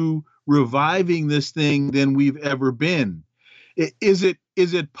closer to reviving this thing than we've ever been. Is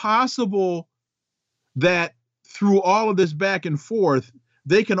it possible that through all of this back and forth,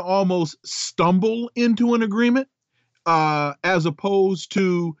 they can almost stumble into an agreement as opposed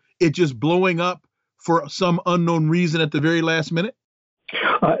to it just blowing up for some unknown reason at the very last minute?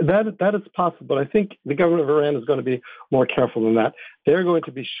 That is possible, but I think the government of Iran is going to be more careful than that. They're going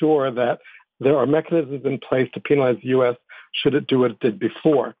to be sure that there are mechanisms in place to penalize the U.S. should it do what it did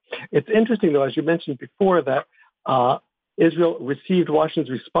before. It's interesting, though, as you mentioned before, that Israel received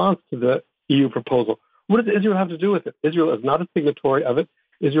Washington's response to the EU proposal. What does Israel have to do with it? Israel is not a signatory of it.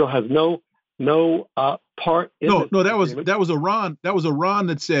 Israel has no part in it. No, that was Iran. That was Iran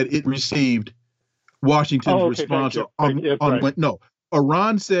that said it received Washington's response.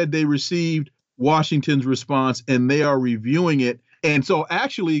 Iran said they received Washington's response and they are reviewing it. And so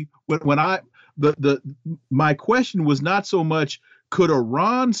actually, my question was not so much could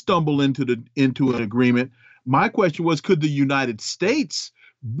Iran stumble into an agreement. My question was, could the United States,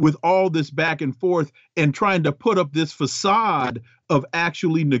 with all this back and forth and trying to put up this facade of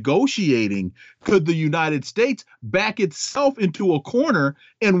actually negotiating, could the United States back itself into a corner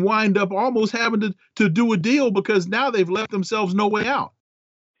and wind up almost having to do a deal because now they've left themselves no way out?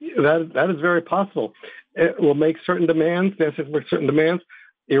 That is very possible. It will make certain demands.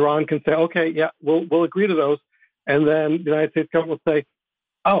 Iran can say, okay, yeah, we'll agree to those. And then the United States government will say,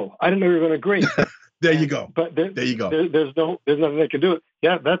 oh, I didn't know you were going to agree. There you go. But there you go. There's nothing they can do.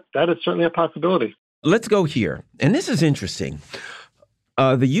 Yeah, that is certainly a possibility. Let's go here. And this is interesting.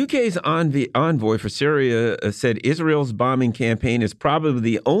 The UK's envoy for Syria said Israel's bombing campaign is probably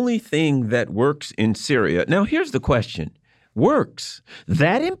the only thing that works in Syria. Now, here's the question. Works.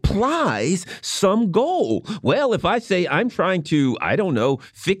 That implies some goal. Well, if I say I'm trying to, I don't know,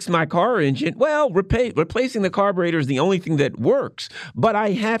 fix my car engine, well, replacing the carburetor is the only thing that works. But I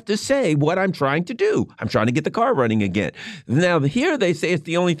have to say what I'm trying to do. I'm trying to get the car running again. Now, here they say it's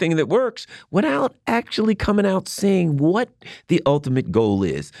the only thing that works without actually coming out saying what the ultimate goal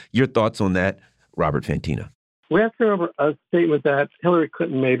is. Your thoughts on that, Robert Fantina? We have to remember a statement that Hillary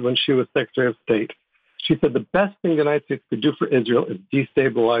Clinton made when she was Secretary of State. She said the best thing the United States could do for Israel is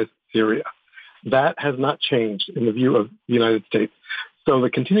destabilize Syria. That has not changed in the view of the United States. So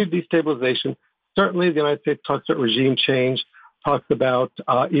the continued destabilization, certainly the United States talks about regime change, talks about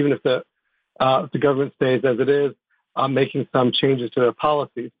even if the government stays as it is, making some changes to their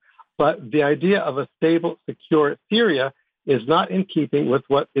policies. But the idea of a stable, secure Syria is not in keeping with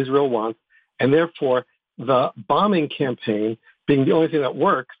what Israel wants. And therefore, the bombing campaign being the only thing that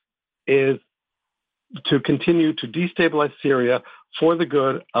works is to continue to destabilize Syria for the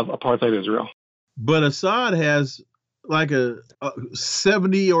good of apartheid Israel. But Assad has like a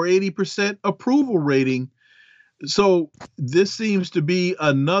 70 or 80% approval rating. So this seems to be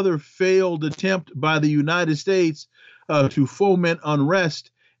another failed attempt by the United States to foment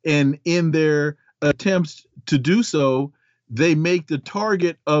unrest. And in their attempts to do so, they make the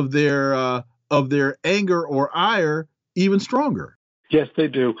target of their anger or ire even stronger. Yes, they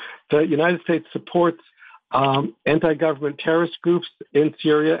do. The United States supports anti-government terrorist groups in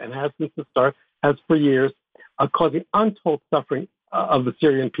Syria and has since the start, has for years, causing untold suffering of the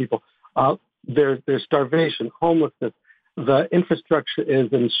Syrian people. There's starvation, homelessness. the infrastructure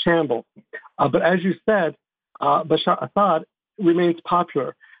is in shambles. But as you said, Bashar Assad remains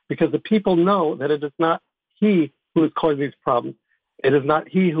popular because the people know that it is not he who is causing these problems. It is not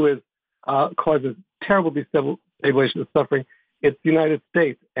he who is causes terrible destabilization and suffering. It's the United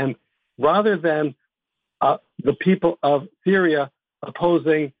States. And rather than the people of Syria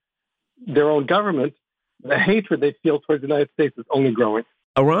opposing their own government, the hatred they feel towards the United States is only growing.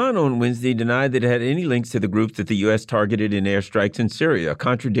 Iran on Wednesday denied that it had any links to the groups that the U.S. targeted in airstrikes in Syria,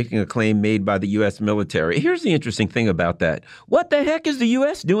 contradicting a claim made by the U.S. military. Here's the interesting thing about that. What the heck is the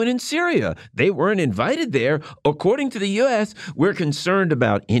U.S. doing in Syria? They weren't invited there. According to the U.S., we're concerned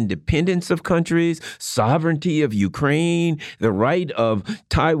about independence of countries, sovereignty of Ukraine, the right of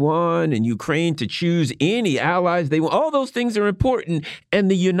Taiwan and Ukraine to choose any allies they want. All those things are important. And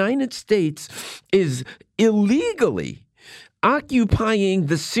the United States is illegally occupying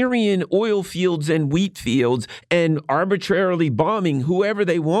the Syrian oil fields and wheat fields and arbitrarily bombing whoever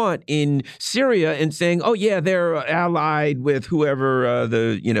they want in Syria and saying, oh, yeah, they're allied with whoever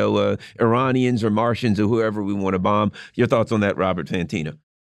the Iranians or Martians or whoever we want to bomb. Your thoughts on that, Robert Fantina?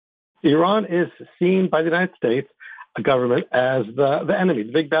 Iran is seen by the United States government as the enemy,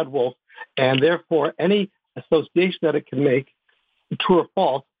 the big bad wolf, and therefore any association that it can make, true or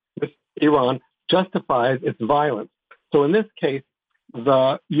false, with Iran justifies its violence. So in this case,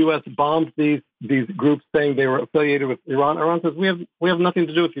 the U.S. bombed these groups, saying they were affiliated with Iran. Iran says we have nothing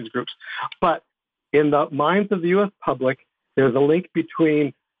to do with these groups. But in the minds of the U.S. public, there's a link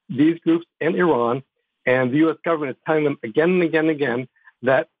between these groups and Iran, and the U.S. government is telling them again and again and again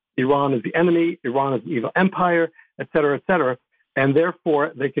that Iran is the enemy, Iran is an evil empire, et cetera, and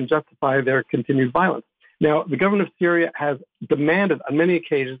therefore they can justify their continued violence. Now, the government of Syria has demanded on many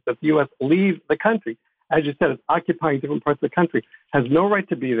occasions that the U.S. leave the country. As you said, it's occupying different parts of the country, has no right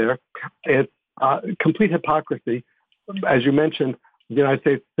to be there. It's complete hypocrisy. As you mentioned, the United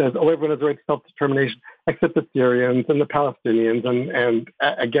States says, oh, everyone has the right to self-determination, except the Syrians and the Palestinians and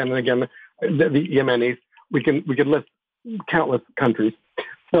again and again, the Yemenis. We can list countless countries.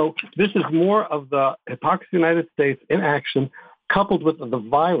 So this is more of the hypocrisy of the United States in action, coupled with the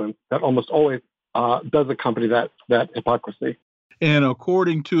violence that almost always does accompany that hypocrisy. And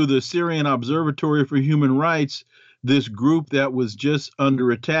according to the Syrian Observatory for Human Rights, this group that was just under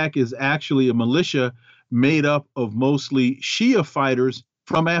attack is actually a militia made up of mostly Shia fighters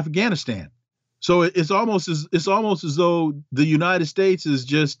from Afghanistan. So it's almost as though the United States is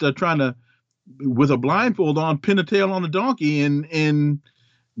just trying to, with a blindfold on, pin a tail on a donkey, and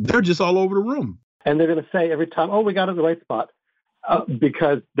they're just all over the room. And they're going to say every time, "Oh, we got it in the right spot,"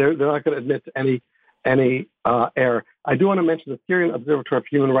 because they're not going to admit to any error. I do want to mention the Syrian Observatory for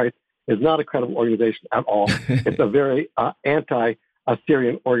Human Rights is not a credible organization at all. It's a very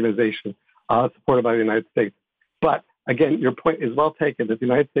anti-Syrian organization supported by the United States. But again, your point is well taken that the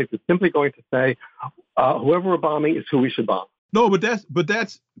United States is simply going to say whoever we're bombing is who we should bomb. No, but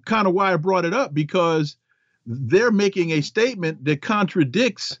that's kind of why I brought it up, because they're making a statement that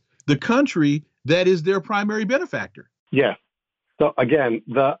contradicts the country that is their primary benefactor. Yes. So again,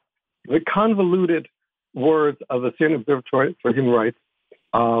 the convoluted words of the Syrian Observatory for Human Rights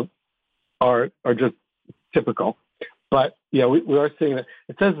are just typical. But yeah, we are seeing that.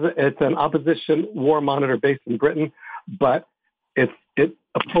 It says that it's an opposition war monitor based in Britain, but it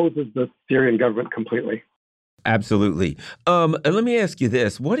opposes the Syrian government completely. Absolutely. And let me ask you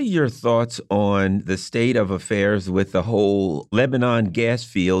this. What are your thoughts on the state of affairs with the whole Lebanon gas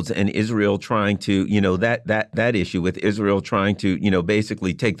fields and Israel trying to, that issue with Israel trying to,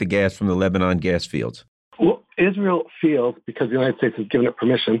 basically take the gas from the Lebanon gas fields? Well, Israel feels, because the United States has given it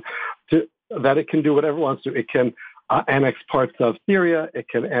permission, that it can do whatever it wants to. It can annex parts of Syria. It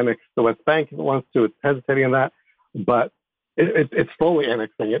can annex the West Bank if it wants to. It's hesitating on that. But it's slowly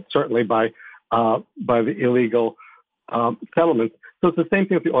annexing it, certainly by the illegal settlements. So it's the same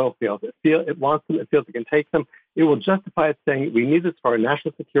thing with the oil fields. It wants them. It feels it can take them. It will justify it saying we need this for our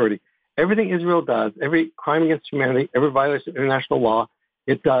national security. Everything Israel does, every crime against humanity, every violation of international law,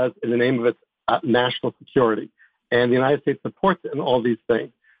 it does in the name of its national security. And the United States supports it in all these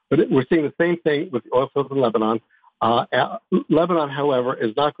things. But we're seeing the same thing with the oil fields in Lebanon. Lebanon, however,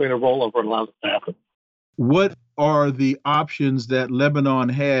 is not going to roll over and allow this to happen. What are the options that Lebanon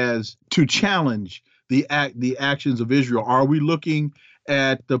has to challenge the actions of Israel? Are we looking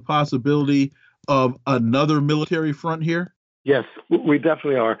at the possibility of another military front here? Yes, we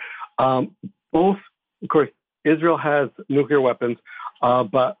definitely are. Both, of course, Israel has nuclear weapons,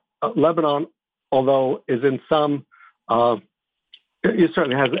 but Lebanon, although is in some, it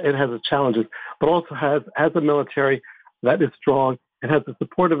certainly has its challenges, but also has a military that is strong and has the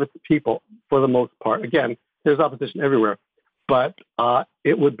support of its people for the most part. Again, there's opposition everywhere. but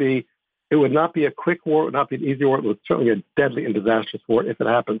it would not be a quick war. It would not be an easy war. It would certainly be a deadly and disastrous war if it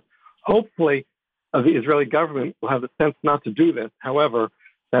happens. Hopefully, the Israeli government will have the sense not to do this. However,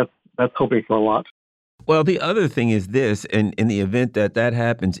 that's hoping for a lot. Well, the other thing is this, and in the event that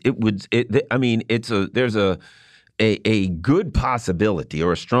happens, there's a good possibility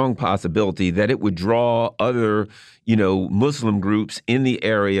or a strong possibility that it would draw other, Muslim groups in the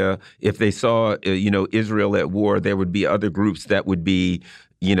area. If they saw, Israel at war, there would be other groups that would be,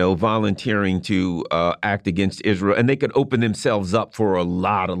 volunteering to act against Israel, and they could open themselves up for a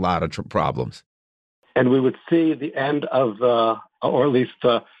lot of problems. And we would see the end of, or at least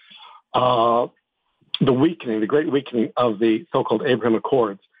the great weakening of the so-called Abraham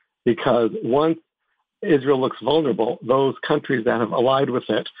Accords, because once Israel looks vulnerable, those countries that have allied with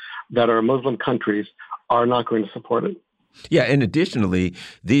it, that are Muslim countries, are not going to support it. Yeah, and additionally,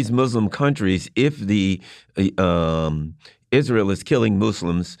 these Muslim countries, if Israel is killing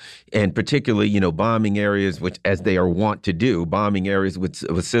Muslims, and particularly, bombing areas, which, as they are wont to do, bombing areas with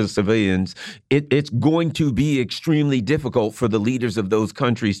civilians, it's going to be extremely difficult for the leaders of those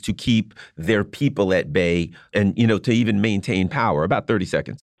countries to keep their people at bay and, to even maintain power. About 30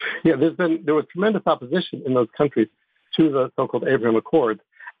 seconds. Yeah, there was tremendous opposition in those countries to the so-called Abraham Accords.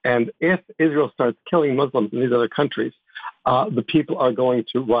 And if Israel starts killing Muslims in these other countries, the people are going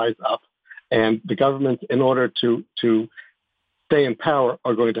to rise up. And the governments, in order to stay in power,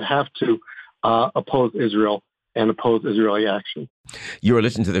 are going to have to oppose Israel and oppose Israeli action. You're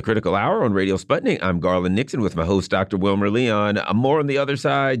listening to The Critical Hour on Radio Sputnik. I'm Garland Nixon with my host, Dr. Wilmer Leon. More on the other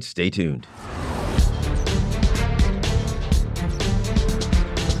side. Stay tuned.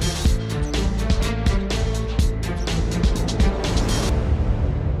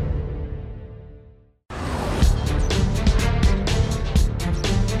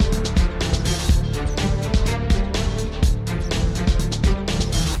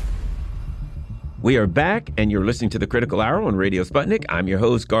 We are back, and you're listening to The Critical Hour on Radio Sputnik. I'm your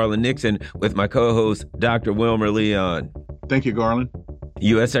host, Garland Nixon, with my co-host, Dr. Wilmer Leon. Thank you, Garland.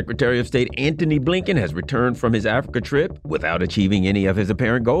 U.S. Secretary of State Antony Blinken has returned from his Africa trip without achieving any of his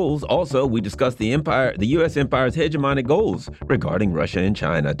apparent goals. Also, we discussed the U.S. empire's hegemonic goals regarding Russia and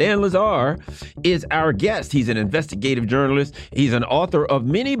China. Dan Lazar is our guest. He's an investigative journalist. He's an author of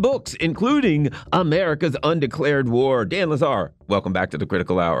many books, including America's Undeclared War. Dan Lazar, welcome back to The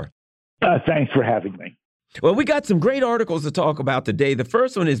Critical Hour. Thanks for having me. Well, we got some great articles to talk about today. The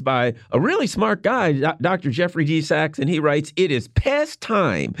first one is by a really smart guy, Dr. Jeffrey G. Sachs, and he writes, "It is past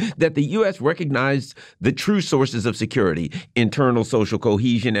time that the U.S. recognized the true sources of security, internal social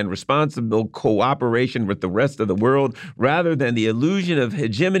cohesion, and responsible cooperation with the rest of the world, rather than the illusion of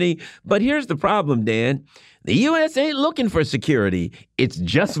hegemony. But here's the problem, Dan. The U.S. ain't looking for security. It's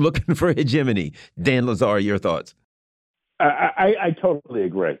just looking for hegemony." Dan Lazar, your thoughts? I totally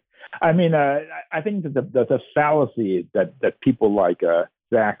agree. I mean, I think that the fallacy that people like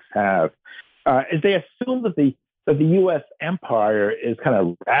Sachs have is they assume that the U.S. empire is kind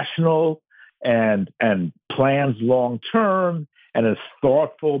of rational and plans long term and is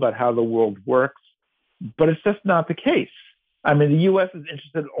thoughtful about how the world works, but it's just not the case. I mean, the U.S. is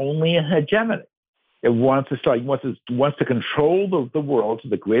interested only in hegemony. It wants to control the world to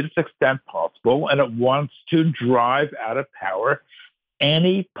the greatest extent possible, and it wants to drive out of power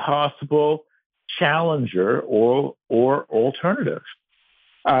any possible challenger or alternative.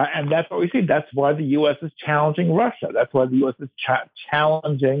 And that's what we see. That's why the U.S. is challenging Russia. That's why the U.S. is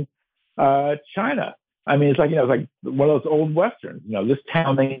challenging China. I mean, it's like one of those old Westerns. This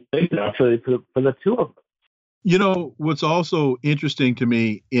town ain't big enough for the two of them. What's also interesting to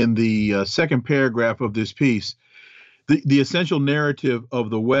me in the second paragraph of this piece, the essential narrative of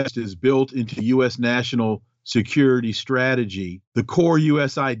the West is built into U.S. national security strategy. The core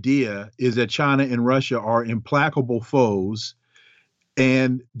U.S. idea is that China and Russia are implacable foes,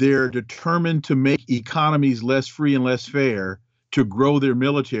 and they're determined to make economies less free and less fair, to grow their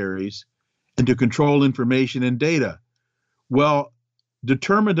militaries, and to control information and data. Well,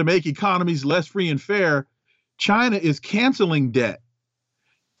 determined to make economies less free and fair, China is canceling debt.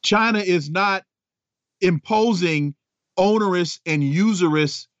 China is not imposing onerous and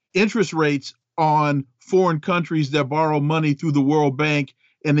usurious interest rates on foreign countries that borrow money through the World Bank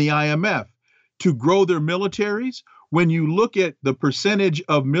and the IMF to grow their militaries. When you look at the percentage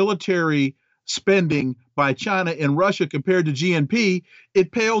of military spending by China and Russia compared to GNP,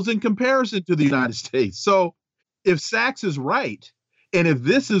 it pales in comparison to the United States. So if Sachs is right, and if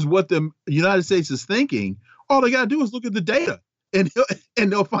this is what the United States is thinking, all they got to do is look at the data, and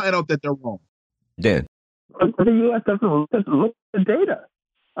they'll find out that they're wrong. Dan. The U.S. doesn't look at the data.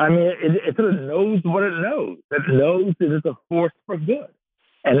 I mean, it sort of knows what it knows. It knows it is a force for good.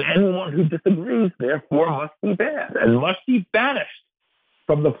 And anyone who disagrees, therefore, must be banned and must be banished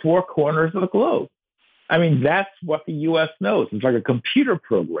from the four corners of the globe. I mean, that's what the U.S. knows. It's like a computer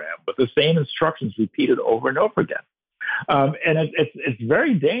program with the same instructions repeated over and over again. And it's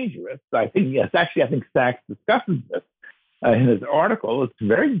very dangerous. I think Sachs discusses this in his article. It's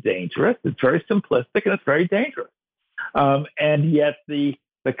very dangerous. It's very simplistic, and it's very dangerous. And yet the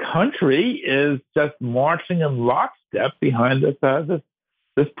country is just marching in lockstep behind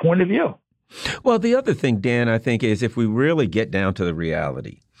this point of view. Well, the other thing, Dan, I think, is if we really get down to the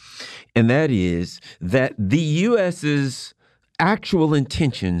reality, and that is that the U.S.'s actual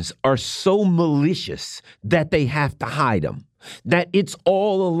intentions are so malicious that they have to hide them, that it's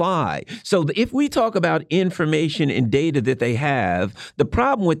all a lie. So if we talk about information and data that they have, the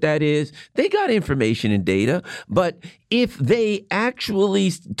problem with that is they got information and data, but if they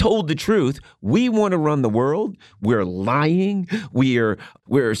actually told the truth, we want to run the world, we're lying, we're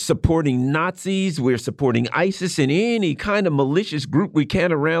supporting Nazis, we're supporting ISIS and any kind of malicious group we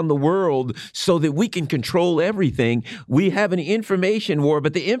can around the world so that we can control everything. We have an information war,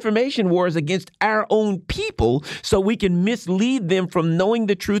 but the information war is against our own people, so we can mislead them from knowing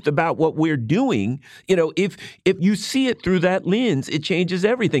the truth about what we're doing. You know, if you see it through that lens, it changes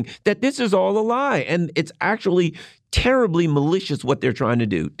everything. That this is all a lie, and it's actually terribly malicious what they're trying to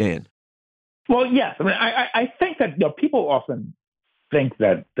do, Dan. Well, yes. I mean, I think that people often think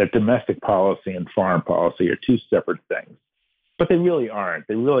that domestic policy and foreign policy are two separate things, but they really aren't.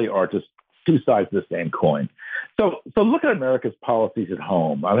 They really are just two sides of the same coin. So look at America's policies at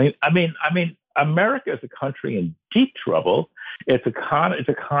home. I mean, America is a country in deep trouble. Its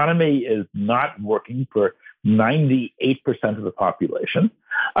economy is not working for 98% of the population.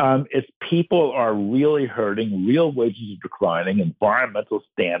 Its people are really hurting. Real wages are declining. Environmental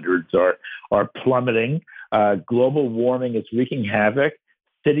standards are plummeting. Global warming is wreaking havoc.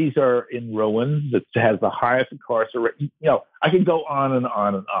 Cities are in ruins. It has the highest incarceration. I could go on and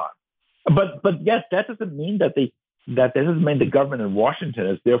on and on. But yes, that doesn't mean that doesn't mean the government in Washington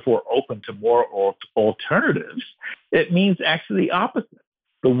is therefore open to more alternatives. It means actually the opposite.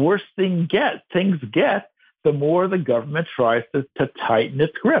 The worse things get, the more the government tries to tighten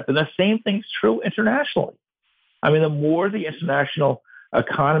its grip. And the same thing's true internationally. I mean, the more the international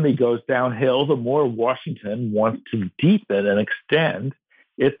economy goes downhill, the more Washington wants to deepen and extend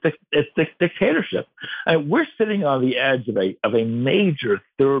its dictatorship. And we're sitting on the edge of a major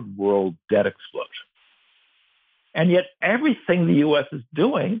third world debt explosion. And yet everything the U.S. is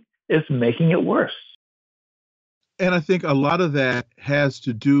doing is making it worse. And I think a lot of that has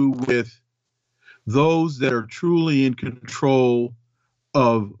to do with those that are truly in control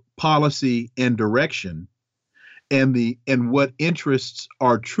of policy and direction and what interests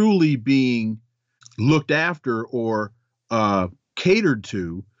are truly being looked after or catered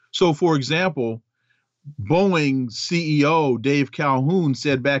to. So, for example, Boeing CEO Dave Calhoun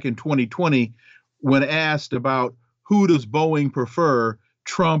said back in 2020, when asked about who does Boeing prefer,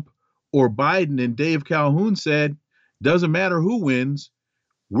 Trump or Biden, and Dave Calhoun said, doesn't matter who wins,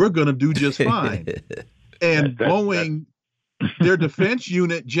 we're going to do just fine. And Boeing, their defense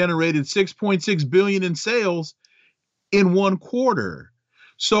unit generated $6.6 billion in sales in one quarter.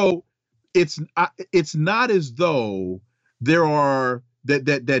 So it's not as though there are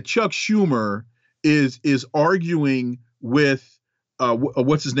that Chuck Schumer is arguing with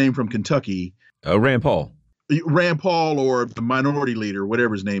what's his name from Kentucky, Rand Paul, or the minority leader,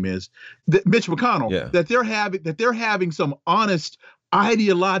 whatever his name is, Mitch McConnell. Yeah. That they're having some honest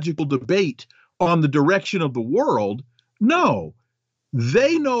ideological debate on the direction of the world. No,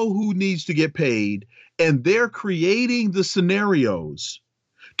 they know who needs to get paid, and they're creating the scenarios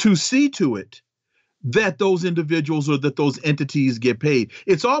to see to it that those individuals or that those entities get paid.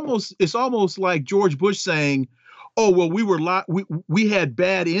 It's almost like George Bush saying, "Oh, well, we had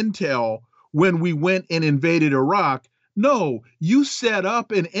bad intel when we went and invaded Iraq." No, you set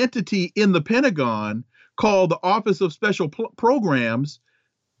up an entity in the Pentagon called the Office of Special Programs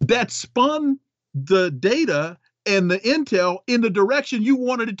that spun the data and the intel in the direction you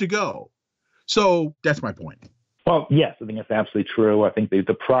wanted it to go. So that's my point. Well, yes, I think that's absolutely true. I think the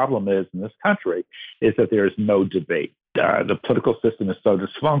problem is in this country is that there is no debate. The political system is so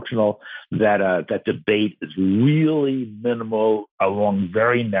dysfunctional that that debate is really minimal along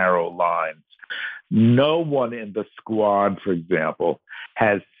very narrow lines. No one in the squad, for example,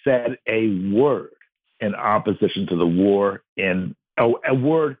 has said a word in opposition to the war, in a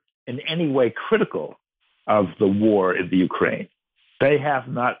word in any way critical of the war in the Ukraine. They have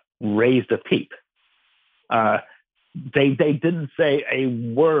not raised a peep. they didn't say a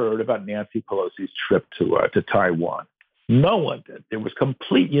word about Nancy Pelosi's trip to Taiwan. No one did. There was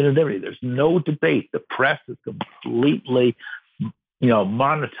complete unanimity. There's no debate. The press is completely,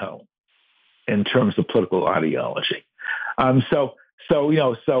 monotone in terms of political ideology. So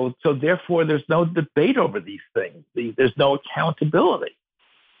therefore, there's no debate over these things. There's no accountability,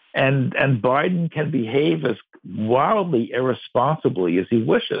 and Biden can behave as wildly irresponsibly as he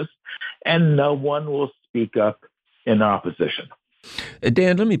wishes, and no one will speak up in opposition.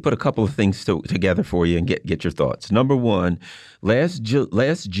 Dan, let me put a couple of things together for you and get your thoughts. Number one, last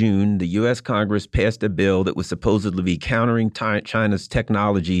June, the U.S. Congress passed a bill that was supposedly be countering China's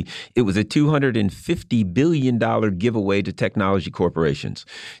technology. It was a $250 billion giveaway to technology corporations.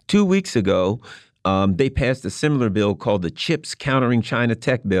 2 weeks ago, they passed a similar bill called the CHIPS Countering China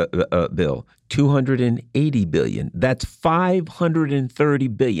Tech Bill, $280 billion. That's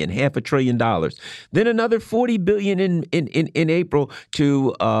 $530 billion, $500 billion. Then another $40 billion in April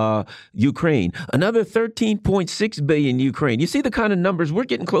to Ukraine. Another $13.6 billion Ukraine. You see the kind of numbers? We're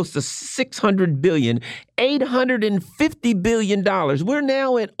getting close to $600 billion, $850 billion. We're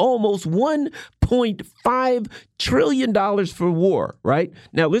now at almost $1.5 trillion for war, right?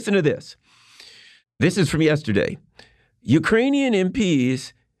 Now listen to this. This is from yesterday. Ukrainian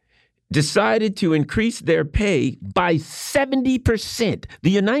MPs decided to increase their pay by 70%. The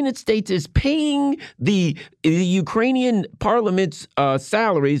United States is paying the Ukrainian parliament's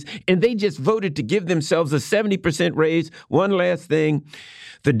salaries, and they just voted to give themselves a 70% raise. One last thing.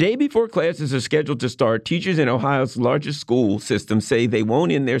 The day before classes are scheduled to start, teachers in Ohio's largest school system say they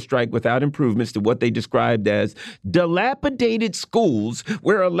won't end their strike without improvements to what they described as dilapidated schools,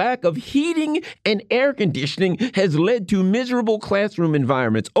 where a lack of heating and air conditioning has led to miserable classroom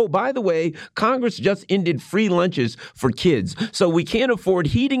environments. Oh, by the way, Congress just ended free lunches for kids. So we can't afford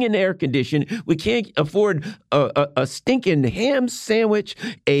heating and air conditioning. We can't afford a stinking ham sandwich,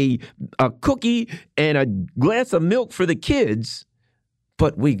 a cookie, and a glass of milk for the kids.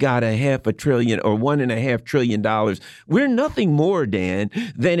 But we got $500 billion or $1.5 trillion. We're nothing more, Dan,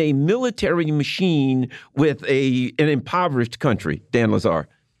 than a military machine with an impoverished country. Dan Lazar.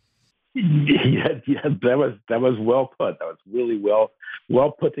 Yeah, that was well put. That was really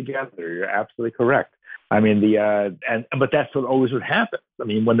well put together. You're absolutely correct. I mean, but that's what always would happen. I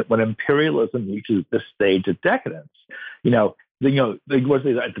mean, when imperialism reaches this stage of decadence, the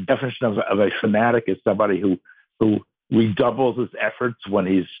definition of a fanatic is somebody who redoubles his efforts when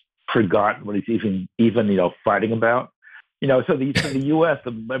he's forgotten what he's even fighting about. So the U.S.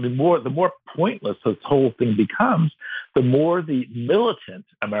 the more pointless this whole thing becomes, the more the militant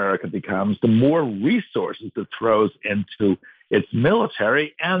America becomes, the more resources it throws into its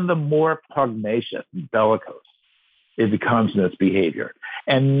military, and the more pugnacious and bellicose it becomes in its behavior.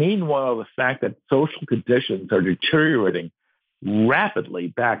 And meanwhile, the fact that social conditions are deteriorating rapidly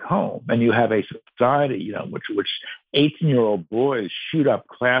back home, and you have a society, which 18-year-old boys shoot up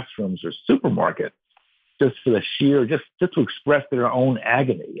classrooms or supermarkets just for the sheer, just to express their own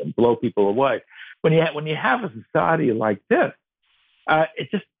agony and blow people away. When you have a society like this,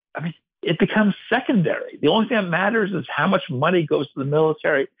 it becomes secondary. The only thing that matters is how much money goes to the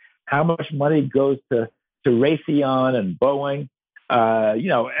military, how much money goes to Raytheon and Boeing,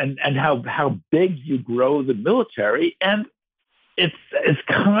 and how big you grow the military. And it's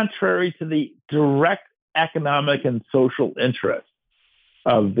contrary to the direct economic and social interests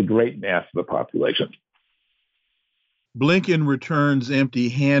of the great mass of the population. Blinken returns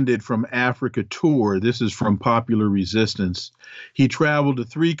empty-handed from Africa tour. This is from Popular Resistance. He traveled to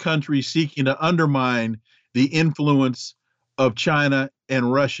 3 countries seeking to undermine the influence of China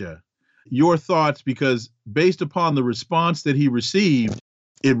and Russia. Your thoughts, because based upon the response that he received,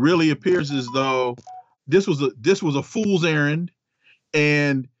 it really appears as though this was a fool's errand,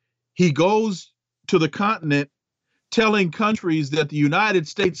 and he goes to the continent telling countries that the United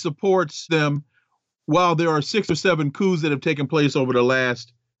States supports them, while there are 6 or 7 coups that have taken place over the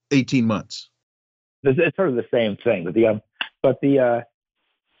last 18 months. It's sort of the same thing, but the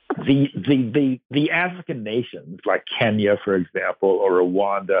African nations like Kenya, for example, or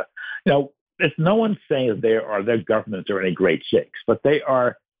Rwanda, it's no one's saying that their governments are any great shakes, but they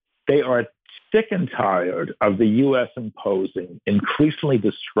are sick and tired of the U.S. imposing increasingly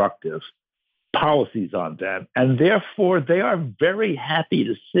destructive policies on them, and therefore they are very happy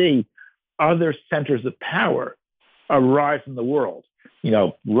to see other centers of power arise in the world,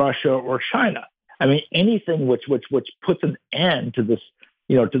 Russia or China. I mean, anything which puts an end to this,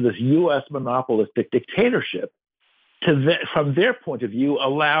 to this U.S. monopolistic dictatorship, from their point of view,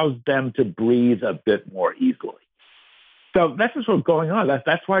 allows them to breathe a bit more easily. So that's just what's going on.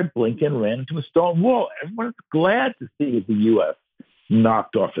 That's why Blinken ran into a stone wall. Everyone's glad to see the U.S.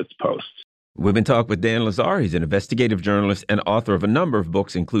 knocked off its post. We've been talking with Dan Lazar. He's an investigative journalist and author of a number of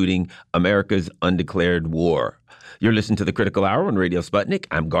books, including America's Undeclared War. You're listening to The Critical Hour on Radio Sputnik.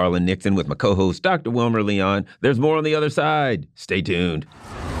 I'm Garland Nixon with my co-host, Dr. Wilmer Leon. There's more on the other side. Stay tuned.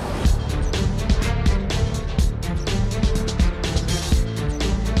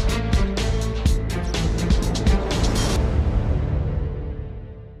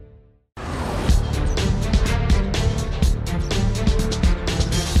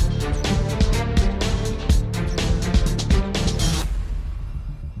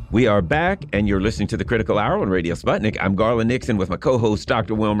 We are back, and you're listening to The Critical Hour on Radio Sputnik. I'm Garland Nixon with my co-host,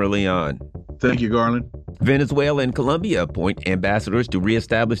 Dr. Wilmer Leon. Thank you, Garland. Venezuela and Colombia appoint ambassadors to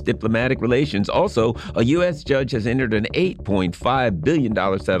reestablish diplomatic relations. Also, a U.S. judge has entered an $8.5 billion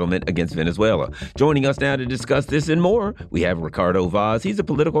settlement against Venezuela. Joining us now to discuss this and more, we have Ricardo Vaz. He's a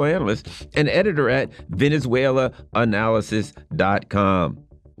political analyst and editor at VenezuelaAnalysis.com.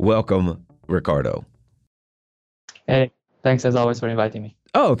 Welcome, Ricardo. Hey, thanks as always for inviting me.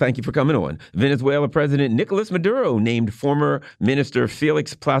 Oh, thank you for coming on. Venezuela President Nicolas Maduro named former Minister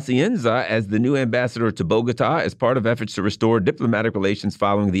Felix Placienza as the new ambassador to Bogota as part of efforts to restore diplomatic relations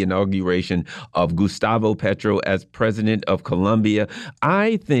following the inauguration of Gustavo Petro as president of Colombia.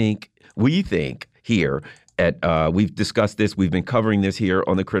 We think here at we've discussed this. We've been covering this here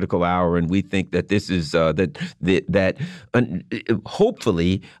on the Critical Hour, and we think that this is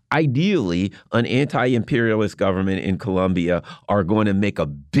hopefully, ideally, an anti-imperialist government in Colombia are going to make a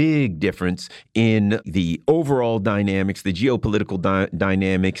big difference in the overall dynamics, the geopolitical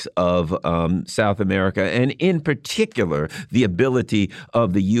dynamics of South America, and in particular, the ability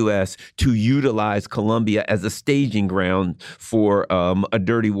of the U.S. to utilize Colombia as a staging ground for a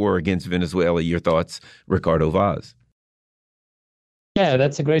dirty war against Venezuela. Your thoughts, Ricardo Vaz? Yeah,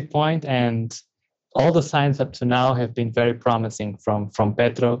 that's a great point, and all the signs up to now have been very promising from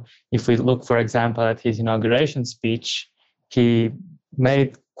Petro. If we look, for example, at his inauguration speech, he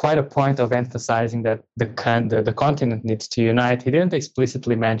made quite a point of emphasizing that the continent needs to unite. He didn't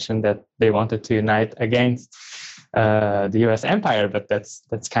explicitly mention that they wanted to unite against the U.S. empire, but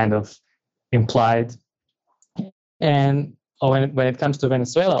that's kind of implied. And when it comes to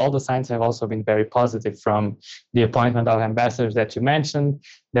Venezuela, all the signs have also been very positive, from the appointment of ambassadors that you mentioned.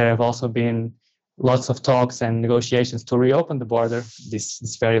 There have also been lots of talks and negotiations to reopen the border,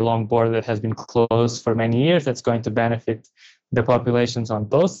 this very long border that has been closed for many years. That's going to benefit the populations on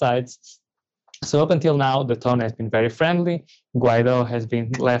both sides. So up until now, the tone has been very friendly. Guaido has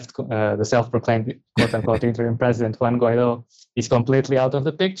been left, the self-proclaimed quote-unquote interim president, Juan Guaido, is completely out of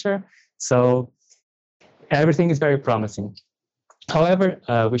the picture. So everything is very promising. However,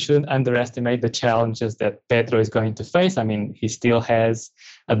 we shouldn't underestimate the challenges that Petro is going to face. I mean, he still has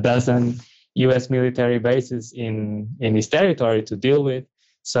a dozen U.S. military bases in his territory to deal with.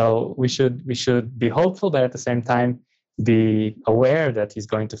 So we should be hopeful, but at the same time be aware that he's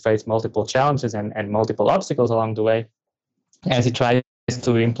going to face multiple challenges and multiple obstacles along the way as he tries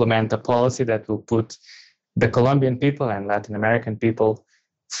to implement a policy that will put the Colombian people and Latin American people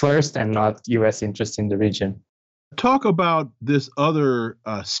first and not U.S. interests in the region. Talk about this other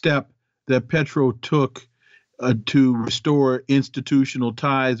step that Petro took to restore institutional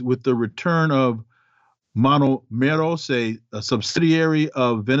ties with the return of Monomeros, a subsidiary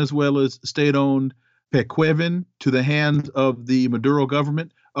of Venezuela's state-owned Pecueven, to the hands of the Maduro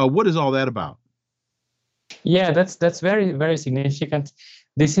government. What is all that about? Yeah, that's very, very significant.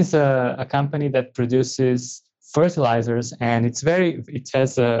 This is a company that produces fertilizers, and it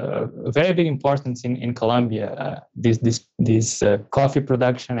has a very big importance in Colombia. This coffee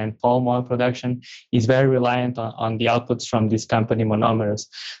production and palm oil production is very reliant on the outputs from this company Monomeros.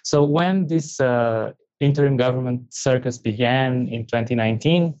 So when this interim government circus began in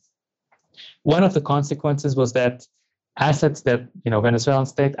 2019, one of the consequences was that assets that, Venezuelan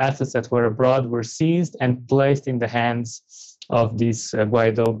state assets that were abroad were seized and placed in the hands of this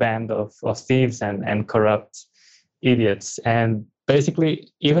Guaido band of thieves and corrupt idiots. And basically,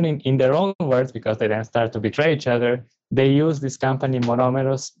 even in their own words, because they then start to betray each other, they use this company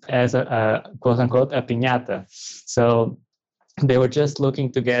Monomeros as a quote-unquote a piñata. So they were just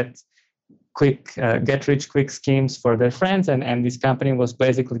looking to get rich quick schemes for their friends, and this company was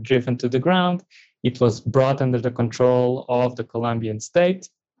basically driven to the ground. It was brought under the control of the Colombian state.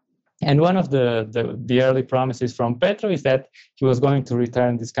 And one of the early promises from Petro is that he was going to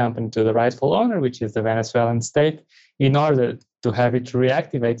return this company to the rightful owner, which is the Venezuelan state, in order to have it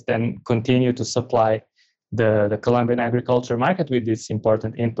reactivate and continue to supply the Colombian agriculture market with this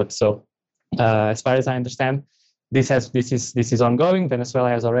important input. So as far as I understand, this is ongoing. Venezuela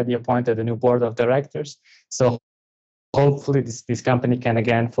has already appointed a new board of directors. So hopefully this company can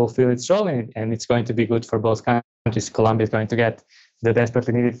again fulfill its role, and it's going to be good for both countries. Colombia is going to get the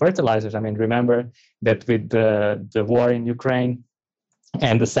desperately needed fertilizers. I mean, remember that with the war in Ukraine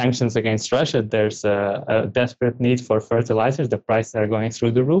and the sanctions against Russia, there's a desperate need for fertilizers. The prices are going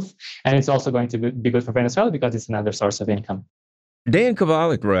through the roof. And it's also going to be good for Venezuela because it's another source of income. Dan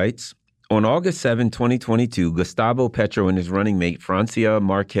Kovalik writes, on August 7, 2022, Gustavo Petro and his running mate, Francia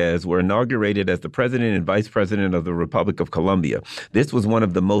Marquez, were inaugurated as the president and vice president of the Republic of Colombia. This was one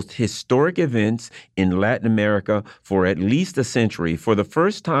of the most historic events in Latin America for at least a century. For the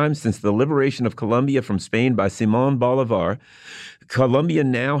first time since the liberation of Colombia from Spain by Simón Bolívar, Colombia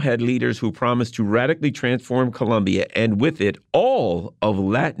now had leaders who promised to radically transform Colombia and with it all of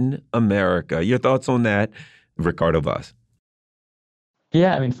Latin America. Your thoughts on that, Ricardo Vaz?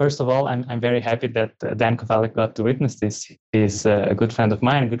 Yeah, I mean, first of all, I'm very happy that Dan Kovalik got to witness this. He's a good friend of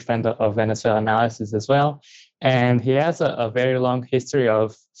mine, a good friend of Venezuela analysis as well. And he has a very long history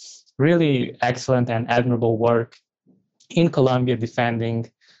of really excellent and admirable work in Colombia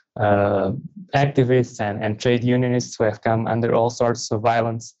defending activists and trade unionists who have come under all sorts of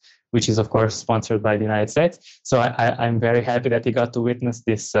violence, which is, of course, sponsored by the United States. So I'm very happy that he got to witness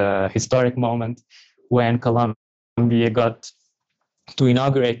this historic moment when Colombia got to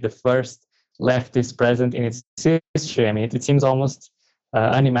inaugurate the first leftist president in its history. I mean, it seems almost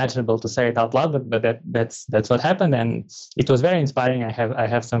unimaginable to say it out loud, but that's what happened, and it was very inspiring. I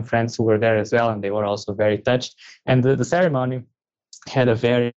have some friends who were there as well, and they were also very touched. And the ceremony had a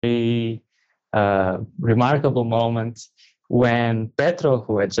very remarkable moment when Petro,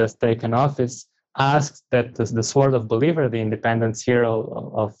 who had just taken office, asked that the sword of Bolivar, the independence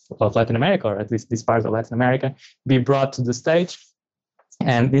hero of Latin America, or at least this part of Latin America, be brought to the stage.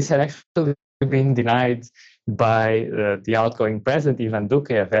 And this had actually been denied by the outgoing president, Ivan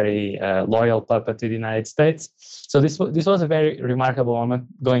Duque, a very loyal puppet to the United States. So this was a very remarkable moment,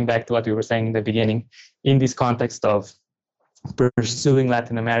 going back to what we were saying in the beginning, in this context of pursuing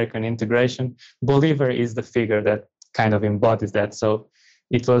Latin American integration. Bolivar is the figure that kind of embodies that. So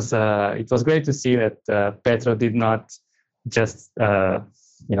it was great to see that Petro did not just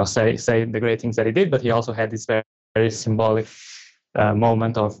say the great things that he did, but he also had this very, very symbolic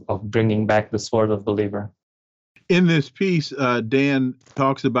moment of bringing back the sword of Bolivar. In this piece, Dan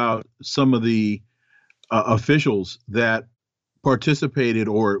talks about some of the officials that participated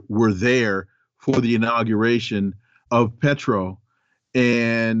or were there for the inauguration of Petro.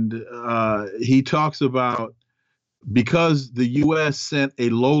 And he talks about, because the U.S. sent a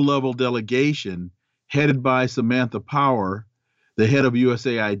low-level delegation headed by Samantha Power, the head of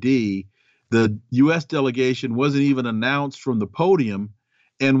USAID, the U.S. delegation wasn't even announced from the podium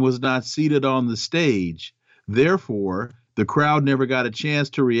and was not seated on the stage. Therefore, the crowd never got a chance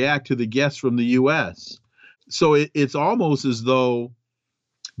to react to the guests from the U.S. So it's almost as though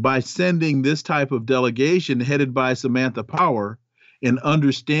by sending this type of delegation headed by Samantha Power and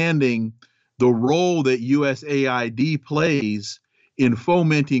understanding the role that USAID plays in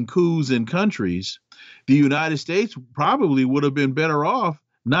fomenting coups in countries, the United States probably would have been better off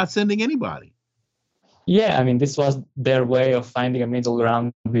not sending anybody. Yeah, I mean, this was their way of finding a middle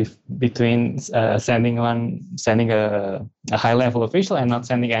ground between sending a high-level official and not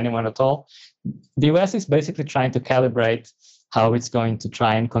sending anyone at all. The U.S. is basically trying to calibrate how it's going to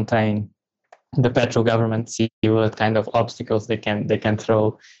try and contain the Petro government, see what kind of obstacles they can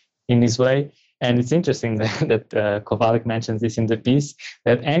throw in his way. And it's interesting that Kovalik mentions this in the piece,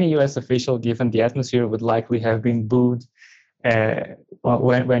 that any U.S. official, given the atmosphere, would likely have been booed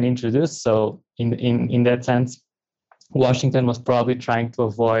when introduced. So in that sense, Washington was probably trying to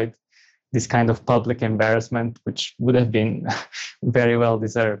avoid this kind of public embarrassment, which would have been very well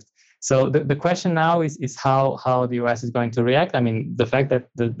deserved. So the question now is how the U.S. is going to react. I mean, the fact that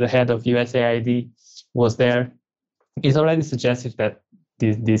the head of USAID was there is already suggestive that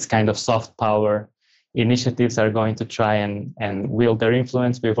these kind of soft power initiatives are going to try and wield their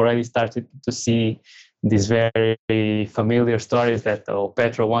influence. We've already started to see these very familiar stories that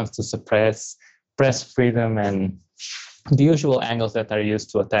Petro wants to suppress press freedom and the usual angles that are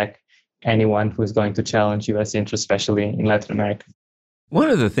used to attack anyone who is going to challenge U.S. interests, especially in Latin America. One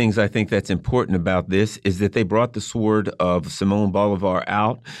of the things I think that's important about this is that they brought the sword of Simon Bolivar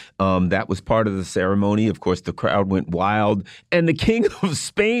out. That was part of the ceremony. Of course, the crowd went wild, and the King of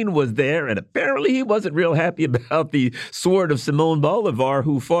Spain was there, and apparently he wasn't real happy about the sword of Simon Bolivar,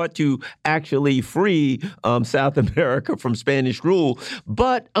 who fought to actually free South America from Spanish rule.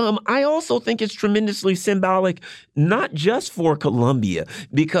 But I also think it's tremendously symbolic, not just for Colombia,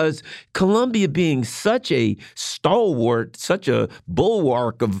 because Colombia being such a stalwart, such a bulwark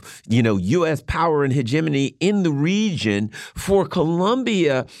of, U.S. power and hegemony in the region, for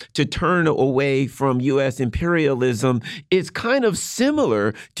Colombia to turn away from U.S. imperialism is kind of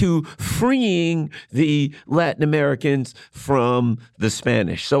similar to freeing the Latin Americans from the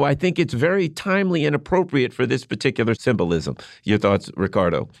Spanish. So I think it's very timely and appropriate for this particular symbolism. Your thoughts,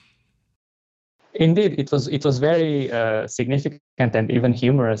 Ricardo? Indeed, it was very significant and even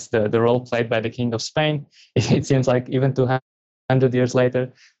humorous, the role played by the King of Spain. It seems like even 200 years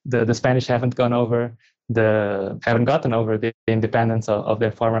later, the Spanish haven't gotten over the independence of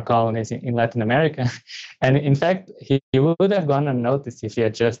their former colonies in Latin America. And in fact, he would have gone unnoticed if he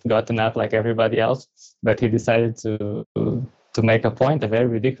had just gotten up like everybody else, but he decided to make a point, a very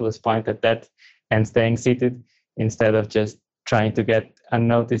ridiculous point at that, and staying seated instead of just trying to get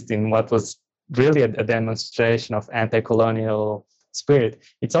unnoticed in what was really a demonstration of anti-colonial spirit.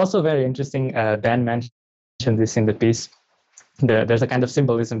 It's also very interesting, Dan mentioned this in the piece, there's a kind of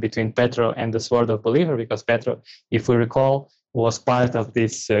symbolism between Petro and the sword of Bolivar, because Petro, if we recall, was part of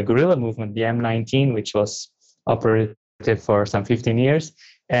this guerrilla movement, the M19, which was operative for some 15 years.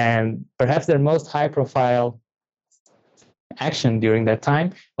 And perhaps their most high-profile action during that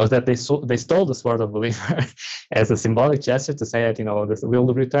time was that they stole the sword of Bolivar as a symbolic gesture to say that,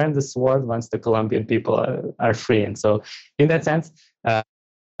 we'll return the sword once the Colombian people are free. And so in that sense,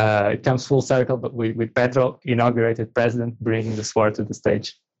 it comes full circle, but with Petro, inaugurated president, bringing the sword to the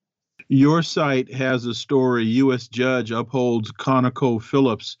stage. Your site has a story. U.S. judge upholds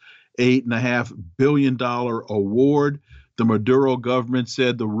ConocoPhillips $8.5 billion award. The Maduro government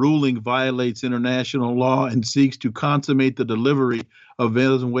said the ruling violates international law and seeks to consummate the delivery of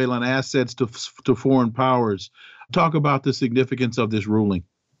Venezuelan assets to foreign powers. Talk about the significance of this ruling.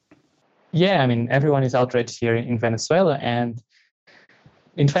 Yeah, everyone is outraged here in Venezuela, and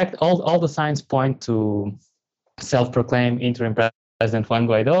in fact, all the signs point to self-proclaimed interim President Juan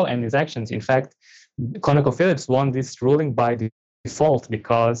Guaido and his actions. In fact, ConocoPhillips won this ruling by default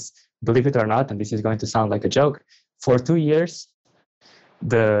because, believe it or not, and this is going to sound like a joke, for 2 years,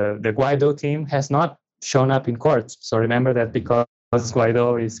 the Guaido team has not shown up in court. So remember that because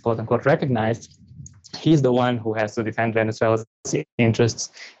Guaido is quote-unquote recognized, he's the one who has to defend Venezuela's interests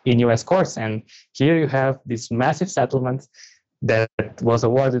in U.S. courts. And here you have this massive settlement that was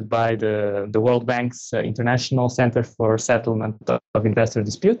awarded by the World Bank's International Center for Settlement of Investor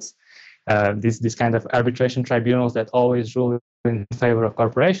Disputes. This kind of arbitration tribunals that always rule in favor of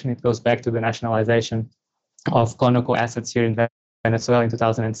corporation. It goes back to the nationalization of Conoco assets here in Venezuela in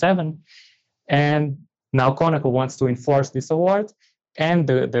 2007. And now Conoco wants to enforce this award, and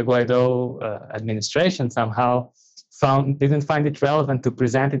the Guaido administration somehow didn't find it relevant to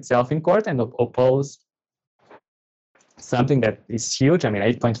present itself in court and oppose something that is huge.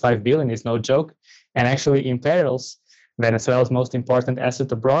 8.5 billion is no joke, and actually imperils Venezuela's most important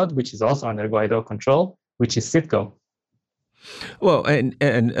asset abroad, which is also under Guaido control, which is Citgo. Well, and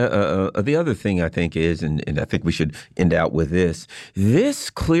the other thing I think is, and I think we should end out with this, this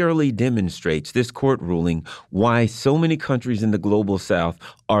clearly demonstrates, this court ruling, why so many countries in the global south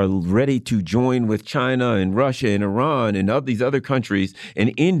are ready to join with China and Russia and Iran and all these other countries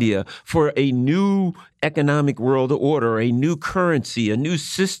and India for a new economic world order, a new currency, a new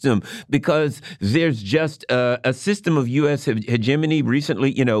system, because there's just a system of U.S. hegemony.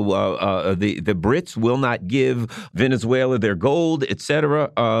 Recently, the Brits will not give Venezuela their gold, etc.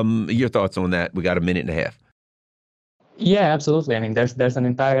 Your thoughts on that? We got a minute and a half. Yeah, absolutely. There's an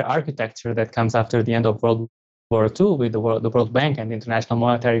entire architecture that comes after the end of World War II with the World Bank and the International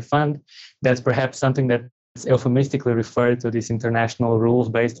Monetary Fund. That's perhaps something that euphemistically referred to this international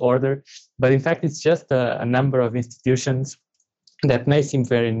rules-based order, but in fact it's just a number of institutions that may seem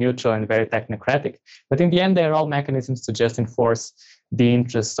very neutral and very technocratic, but in the end they're all mechanisms to just enforce the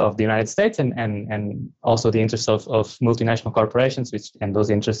interests of the United States and also the interests of multinational corporations, and those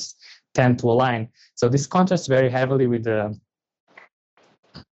interests tend to align. So this contrasts very heavily with a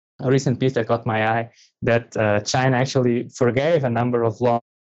recent piece that caught my eye, that China actually forgave a number of loans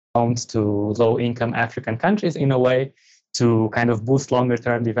to low-income African countries in a way to kind of boost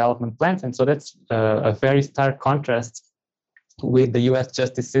longer-term development plans. And so that's a very stark contrast with the U.S.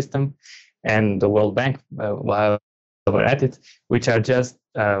 justice system and the World Bank. While at it, which are just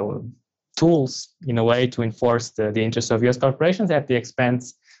tools in a way to enforce the interests of U.S. corporations at the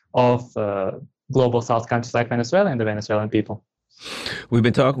expense of global South countries like Venezuela and the Venezuelan people. We've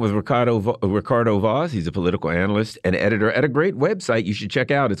been talking with Ricardo Vaz. He's a political analyst and editor at a great website you should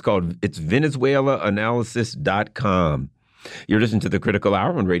check out. It's VenezuelaAnalysis.com. You're listening to the Critical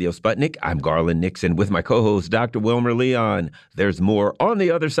Hour on Radio Sputnik. I'm Garland Nixon with my co-host, Dr. Wilmer Leon. There's more on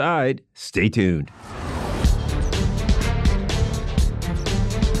the other side. Stay tuned.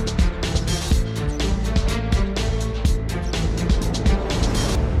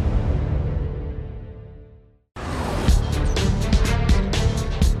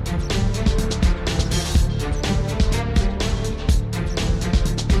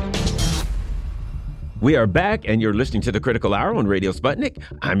 We are back, and you're listening to the Critical Hour on Radio Sputnik.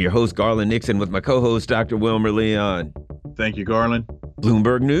 I'm your host, Garland Nixon, with my co-host, Dr. Wilmer Leon. Thank you, Garland.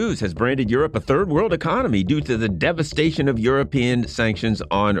 Bloomberg News has branded Europe a third world economy due to the devastation of European sanctions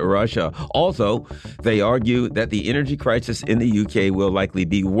on Russia. Also, they argue that the energy crisis in the UK will likely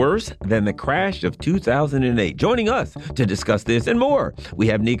be worse than the crash of 2008. Joining us to discuss this and more, we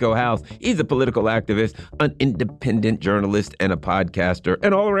have Nico House. He's a political activist, an independent journalist, and a podcaster,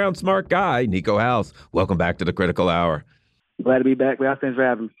 an all-around smart guy. Nico House, welcome back to the Critical Hour. Glad to be back. Thanks for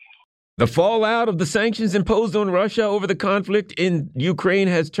having me. The fallout of the sanctions imposed on Russia over the conflict in Ukraine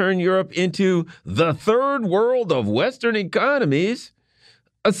has turned Europe into the third world of Western economies.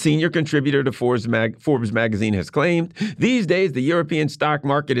 A senior contributor to Forbes magazine has claimed these days the European stock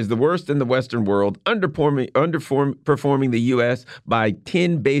market is the worst in the Western world, underperforming the U.S. by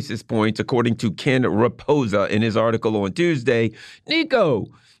 10 basis points, according to Ken Raposa in his article on Tuesday. Nico,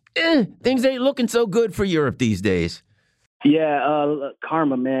 things ain't looking so good for Europe these days. Yeah,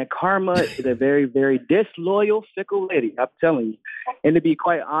 karma, man. Karma is a very, very disloyal, fickle lady, I'm telling you. And to be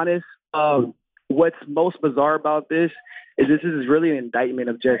quite honest, what's most bizarre about this is really an indictment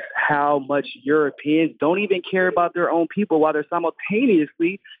of just how much Europeans don't even care about their own people while they're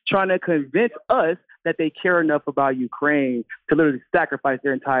simultaneously trying to convince us that they care enough about Ukraine to literally sacrifice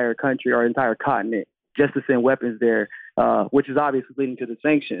their entire country or entire continent just to send weapons there, which is obviously leading to the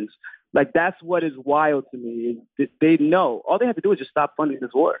sanctions. Like, that's what is wild to me. Is they know all they have to do is just stop funding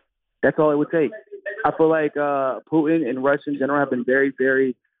this war. That's all it would take. I feel like Putin and Russia in general have been very,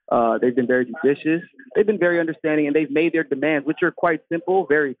 very, they've been very judicious. They've been very understanding, and they've made their demands, which are quite simple,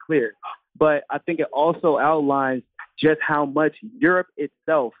 very clear. But I think it also outlines just how much Europe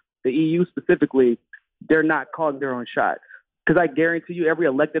itself, the EU specifically, they're not calling their own shots. Because I guarantee you every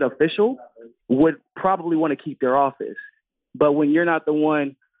elected official would probably want to keep their office. But when you're not the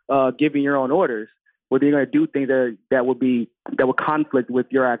one giving your own orders, whether you're going to do things that would conflict with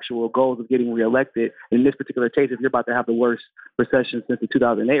your actual goals of getting reelected. In this particular case, if you're about to have the worst recession since the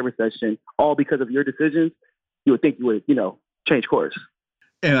 2008 recession, all because of your decisions, you would think you would, change course.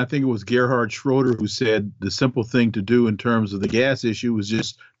 And I think it was Gerhard Schroeder who said the simple thing to do in terms of the gas issue was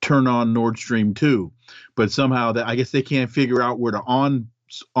just turn on Nord Stream 2. But somehow I guess they can't figure out where the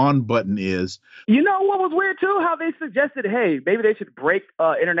on button is. You know what was weird too? How they suggested, hey, maybe they should break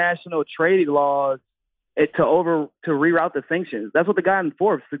international trade laws to reroute the sanctions. That's what the guy in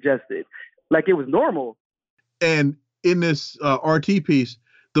Forbes suggested. Like it was normal. And in this RT piece,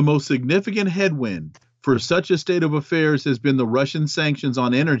 the most significant headwind for such a state of affairs has been the Russian sanctions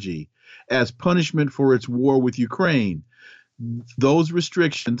on energy as punishment for its war with Ukraine. Those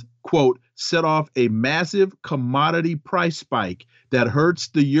restrictions, quote, set off a massive commodity price spike that hurts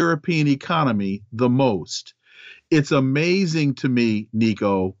the European economy the most. It's amazing to me,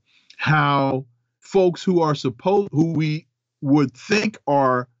 Nico, how folks who we would think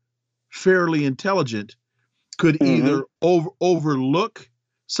are fairly intelligent could either overlook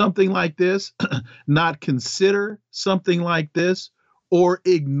something like this, not consider something like this, or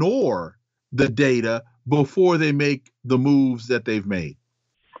ignore the data before they make the moves that they've made.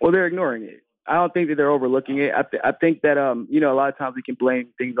 Well, they're ignoring it. I don't think that they're overlooking it. I think that, a lot of times we can blame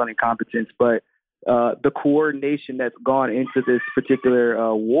things on incompetence, but the coordination that's gone into this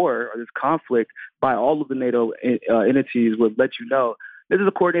particular war or this conflict by all of the NATO entities would let you know this is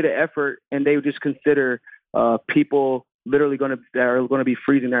a coordinated effort, and they would just consider people literally going to be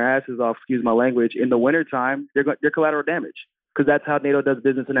freezing their asses off, excuse my language, in the wintertime. They're collateral damage because that's how NATO does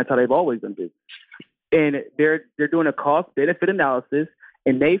business, and that's how they've always done business. And they're doing a cost-benefit analysis,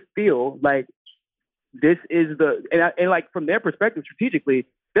 and they feel like this is and like from their perspective strategically,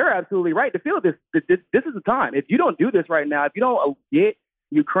 they're absolutely right to feel this is the time. If you don't do this right now, if you don't get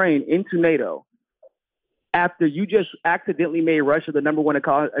Ukraine into NATO, after you just accidentally made Russia the number one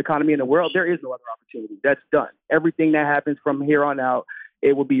economy in the world, there is no other opportunity. That's done. Everything that happens from here on out,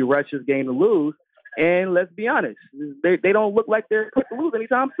 it will be Russia's game to lose. And let's be honest, they don't look like they're quick to lose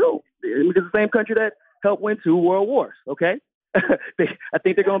anytime soon. It's the same country that helped win 2 world wars, okay? I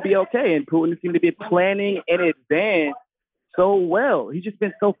think they're going to be okay. And Putin seems to be planning in advance so well. He's just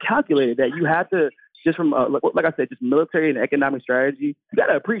been so calculated that you have to, just from, like I said, just military and economic strategy, you got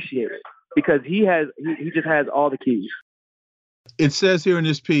to appreciate it because he just has all the keys. It says here in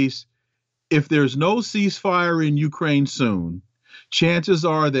this piece, if there's no ceasefire in Ukraine soon, chances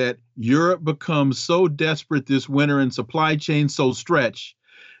are that Europe becomes so desperate this winter and supply chains so stretched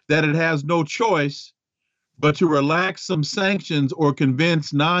that it has no choice but to relax some sanctions or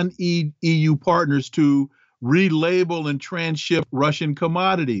convince non-EU partners to relabel and transship Russian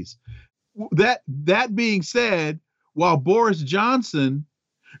commodities. That being said, while Boris Johnson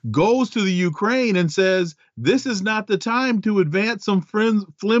goes to the Ukraine and says, this is not the time to advance some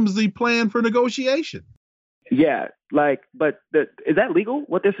flimsy plan for negotiation. Yeah, but is that legal,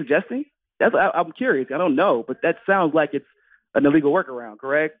 what they're suggesting? I'm curious. I don't know, but that sounds like it's an illegal workaround,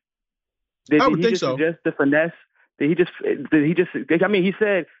 correct? I would think so. Suggest the finesse? Did he just, I mean, he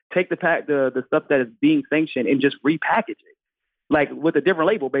said, take the stuff that is being sanctioned and just repackage it, like with a different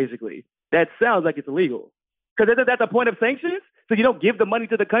label, basically. That sounds like it's illegal. Because isn't that the point of sanctions? So you don't give the money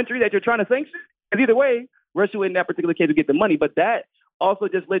to the country that you're trying to sanction? Because either way, Russia in that particular case would get the money. But that also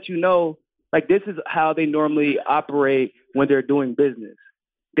just lets you know, like, this is how they normally operate when they're doing business.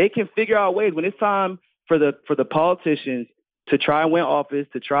 They can figure out ways when it's time for the politicians to try and win office,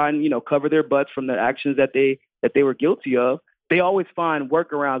 to try and, cover their butts from the actions that they were guilty of. They always find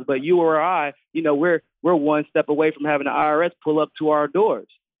workarounds. But you or I, we're one step away from having the IRS pull up to our doors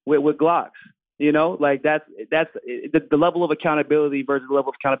with Glocks. That's the level of accountability versus the level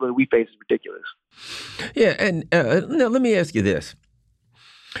of accountability we face is ridiculous. Yeah, and now let me ask you this.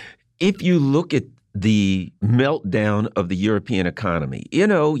 If you look at the meltdown of the European economy,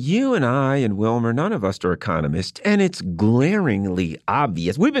 you and I and Wilmer, none of us are economists, and it's glaringly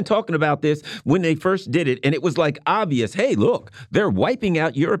obvious. We've been talking about this when they first did it, and it was like obvious. Hey, look, they're wiping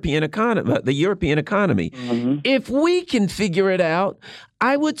out the European economy. Mm-hmm. If we can figure it out,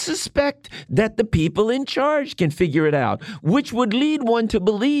 I would suspect that the people in charge can figure it out, which would lead one to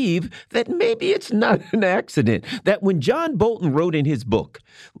believe that maybe it's not an accident. That when John Bolton wrote in his book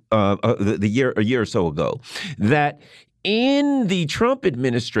a year or so ago, that in the Trump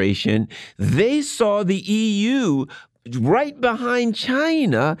administration, they saw the EU right behind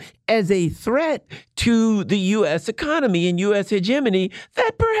China as a threat to the U.S. economy and U.S. hegemony,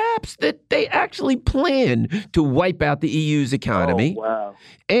 that perhaps that they actually planned to wipe out the EU's economy. Oh, wow.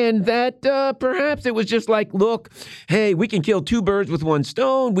 And that perhaps it was just like, look, hey, we can kill 2 birds with 1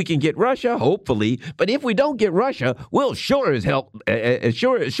 stone. We can get Russia, hopefully. But if we don't get Russia, we'll sure as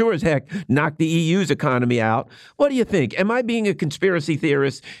heck knock the EU's economy out. What do you think? Am I being a conspiracy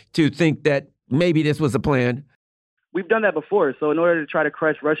theorist to think that maybe this was a plan? We've done that before. So in order to try to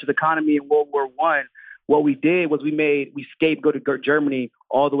crush Russia's economy in World War I, what we did was we scapegoated Germany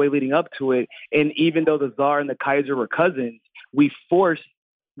all the way leading up to it. And even though the Tsar and the Kaiser were cousins, we forced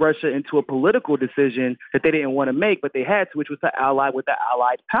Russia into a political decision that they didn't want to make, but they had to, which was to ally with the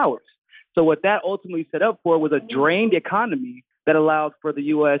Allied powers. So what that ultimately set up for was a drained economy that allowed for the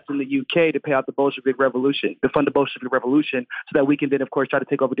U.S. and the U.K. to pay out the Bolshevik Revolution, to fund the Bolshevik Revolution, so that we can then, of course, try to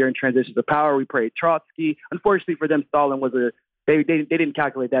take over during transitions of power. We prayed Trotsky. Unfortunately for them, Stalin was they didn't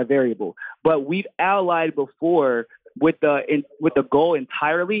calculate that variable. But we've allied before with the goal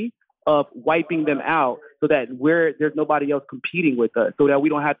entirely of wiping them out, so that there's nobody else competing with us, so that we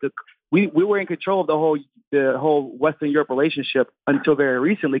don't have to. We were in control of the whole Western Europe relationship until very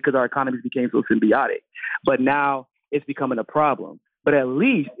recently because our economies became so symbiotic. But now it's becoming a problem. But at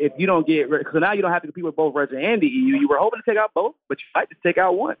least if you don't so now you don't have to compete with both Russia and the EU. You were hoping to take out both, but you might just take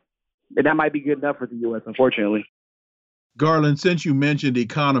out one. And that might be good enough for the U.S., unfortunately. Garland, since you mentioned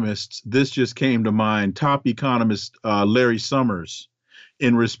economists, this just came to mind. Top economist Larry Summers,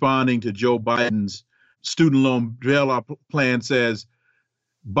 in responding to Joe Biden's student loan bailout plan, says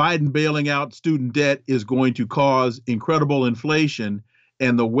Biden bailing out student debt is going to cause incredible inflation.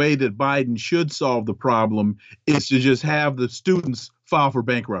 And the way that Biden should solve the problem is to just have the students file for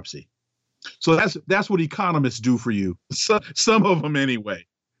bankruptcy. So that's what economists do for you. Some of them anyway.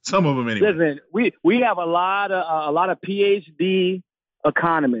 Listen, we have a lot of PhD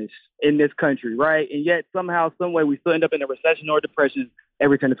economists in this country, right? And yet somehow, some way, we still end up in a recession or depression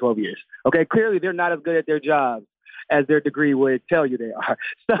every 10 to 12 years. Okay, clearly they're not as good at their jobs as their degree would tell you they are.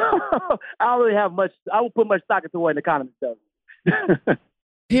 So I don't put much stock into what an economist does.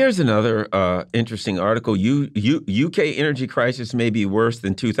 Here's another interesting article. UK energy crisis may be worse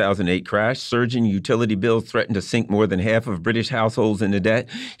than 2008 crash. Surging utility bills threaten to sink more than half of British households into debt.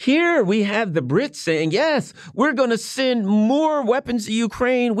 Here we have the Brits saying, yes, we're going to send more weapons to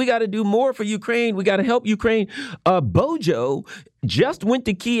Ukraine. We got to do more for Ukraine. We got to help Ukraine. Bojo just went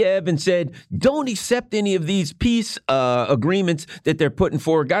to Kiev and said, don't accept any of these peace agreements that they're putting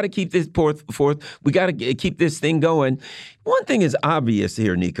forward. Got to keep this forth. We got to keep this thing going. One thing is obvious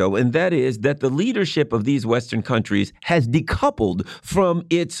here, Nico, and that is that the leadership of these Western countries has decoupled from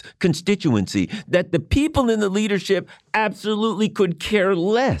its constituency, that the people in the leadership absolutely could care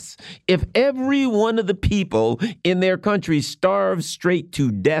less if every one of the people in their country starves straight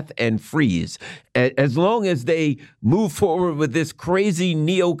to death and freeze, as long as they move forward with this crazy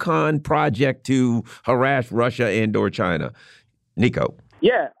neocon project to harass Russia and or China. Nico.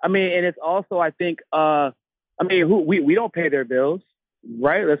 Yeah, I mean, and it's also, I think, we don't pay their bills,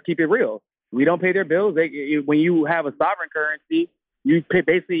 right? Let's keep it real. We don't pay their bills. When you have a sovereign currency, you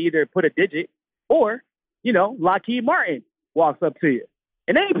basically either put a digit or, Lockheed Martin walks up to you.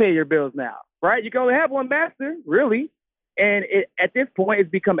 And they pay your bills now, right? You can only have one master, really. And at this point, it's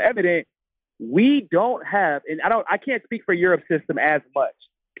become evident we don't have, and I can't speak for Europe's system as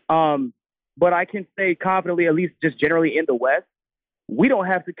much, but I can say confidently, at least just generally in the West, we don't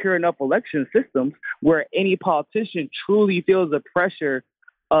have secure enough election systems where any politician truly feels the pressure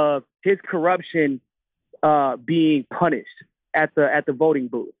of his corruption being punished at the voting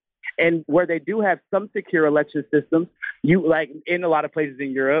booth. And where they do have some secure election systems, like in a lot of places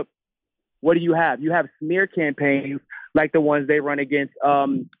in Europe, what do you have? You have smear campaigns like the ones they run against,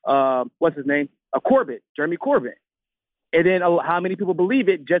 what's his name? Jeremy Corbyn. And then how many people believe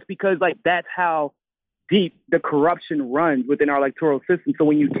it just because that's how deep the corruption runs within our electoral system. So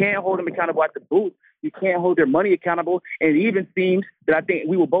when you can't hold them accountable at the booth, you can't hold their money accountable. And it even seems that I think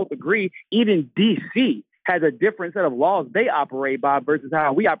we will both agree, even D.C. has a different set of laws they operate by versus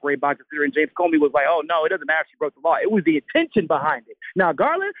how we operate by, considering James Comey was like, oh, no, it doesn't matter if she broke the law. It was the intention behind it. Now,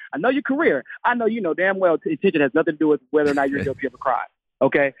 Garland, I know your career. I know you know damn well intention has nothing to do with whether or not you're guilty of a crime.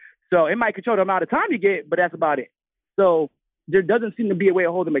 Okay? So it might control the amount of time you get, but that's about it. So there doesn't seem to be a way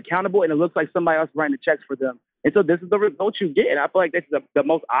to hold them accountable, and it looks like somebody else writing the checks for them. And so this is the result you get. And I feel like this is the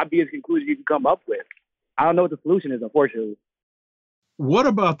most obvious conclusion you can come up with. I don't know what the solution is, unfortunately. What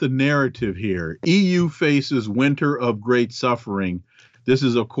about the narrative here? EU faces winter of great suffering. This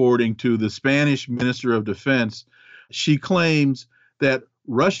is according to the Spanish Minister of Defense. She claims that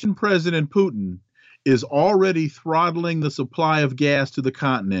Russian President Putin is already throttling the supply of gas to the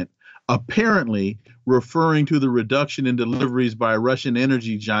continent, apparently referring to the reduction in deliveries by Russian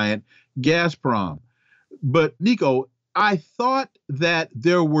energy giant Gazprom. But, Nico, I thought that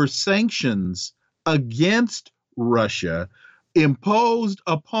there were sanctions against Russia imposed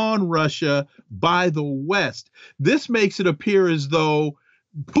upon Russia by the West. This makes it appear as though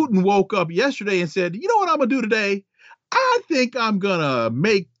Putin woke up yesterday and said, you know what I'm going to do today? I think I'm going to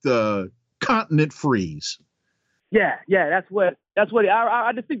make the continent freeze. Yeah, that's what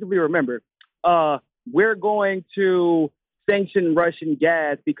I distinctly remember. We're going to sanction Russian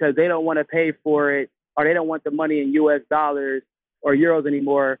gas because they don't want to pay for it, or they don't want the money in U.S. dollars or euros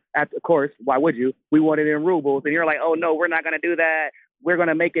anymore. Of course, why would you? We want it in rubles. And you're like, oh, no, we're not going to do that. We're going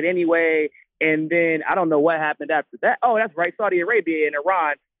to make it anyway. And then I don't know what happened after that. Oh, that's right. Saudi Arabia and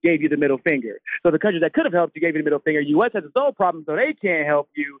Iran gave you the middle finger. So the countries that could have helped you gave you the middle finger. U.S. has its own problem, so they can't help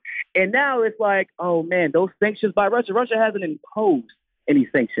you. And now it's like, oh, man, those sanctions by Russia. Russia hasn't imposed any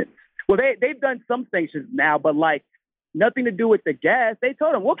sanctions. Well, they've done some sanctions now, but nothing to do with the gas. They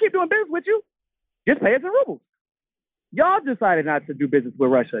told them, we'll keep doing business with you. Just pay us in rubles. Y'all decided not to do business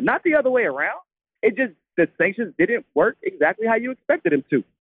with Russia, not the other way around. It just, the sanctions didn't work exactly how you expected them to.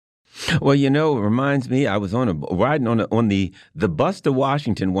 Well, it reminds me, I was riding on the bus to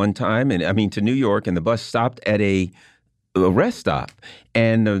Washington one time, to New York, and the bus stopped at a rest stop.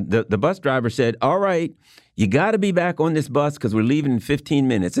 And the bus driver said, all right, you got to be back on this bus because we're leaving in 15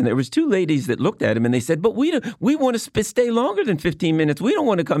 minutes. And there was two ladies that looked at him and they said, but we want to stay longer than 15 minutes. We don't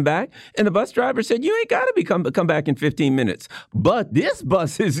want to come back. And the bus driver said, you ain't got to come back in 15 minutes. But this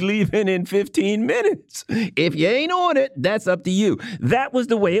bus is leaving in 15 minutes. If you ain't on it, that's up to you. That was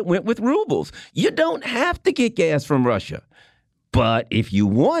the way it went with rubles. You don't have to get gas from Russia. But if you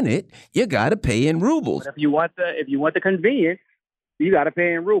want it, you got to pay in rubles. But if you want the convenience, you got to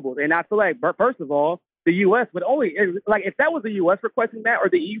pay in rubles. And I feel like, first of all, the U.S. would only, if that was the U.S. requesting that or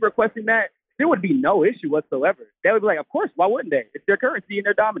the EU requesting that, there would be no issue whatsoever. They would be like, of course, why wouldn't they? It's their currency and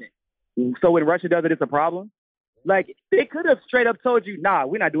they're dominant. So when Russia does it, it's a problem. They could have straight up told you, nah,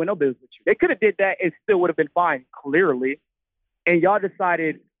 we're not doing no business with you. They could have did that. It still would have been fine, clearly. and y'all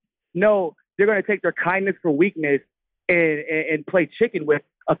decided, no, they're going to take their kindness for weakness and play chicken with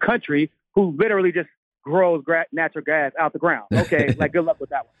a country who literally just grows natural gas out the ground. Okay, like good luck with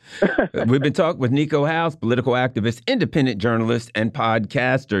that one. We've been talking with Nico House, political activist, independent journalist, and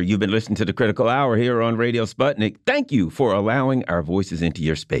podcaster. You've been listening to The Critical Hour here on Radio Sputnik. Thank you for allowing our voices into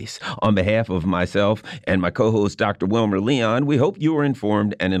your space. On behalf of myself and my co-host, Dr. Wilmer Leon, we hope you were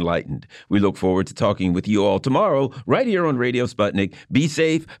informed and enlightened. We look forward to talking with you all tomorrow, right here on Radio Sputnik. Be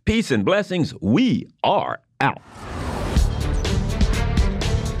safe, peace, and blessings. We are out.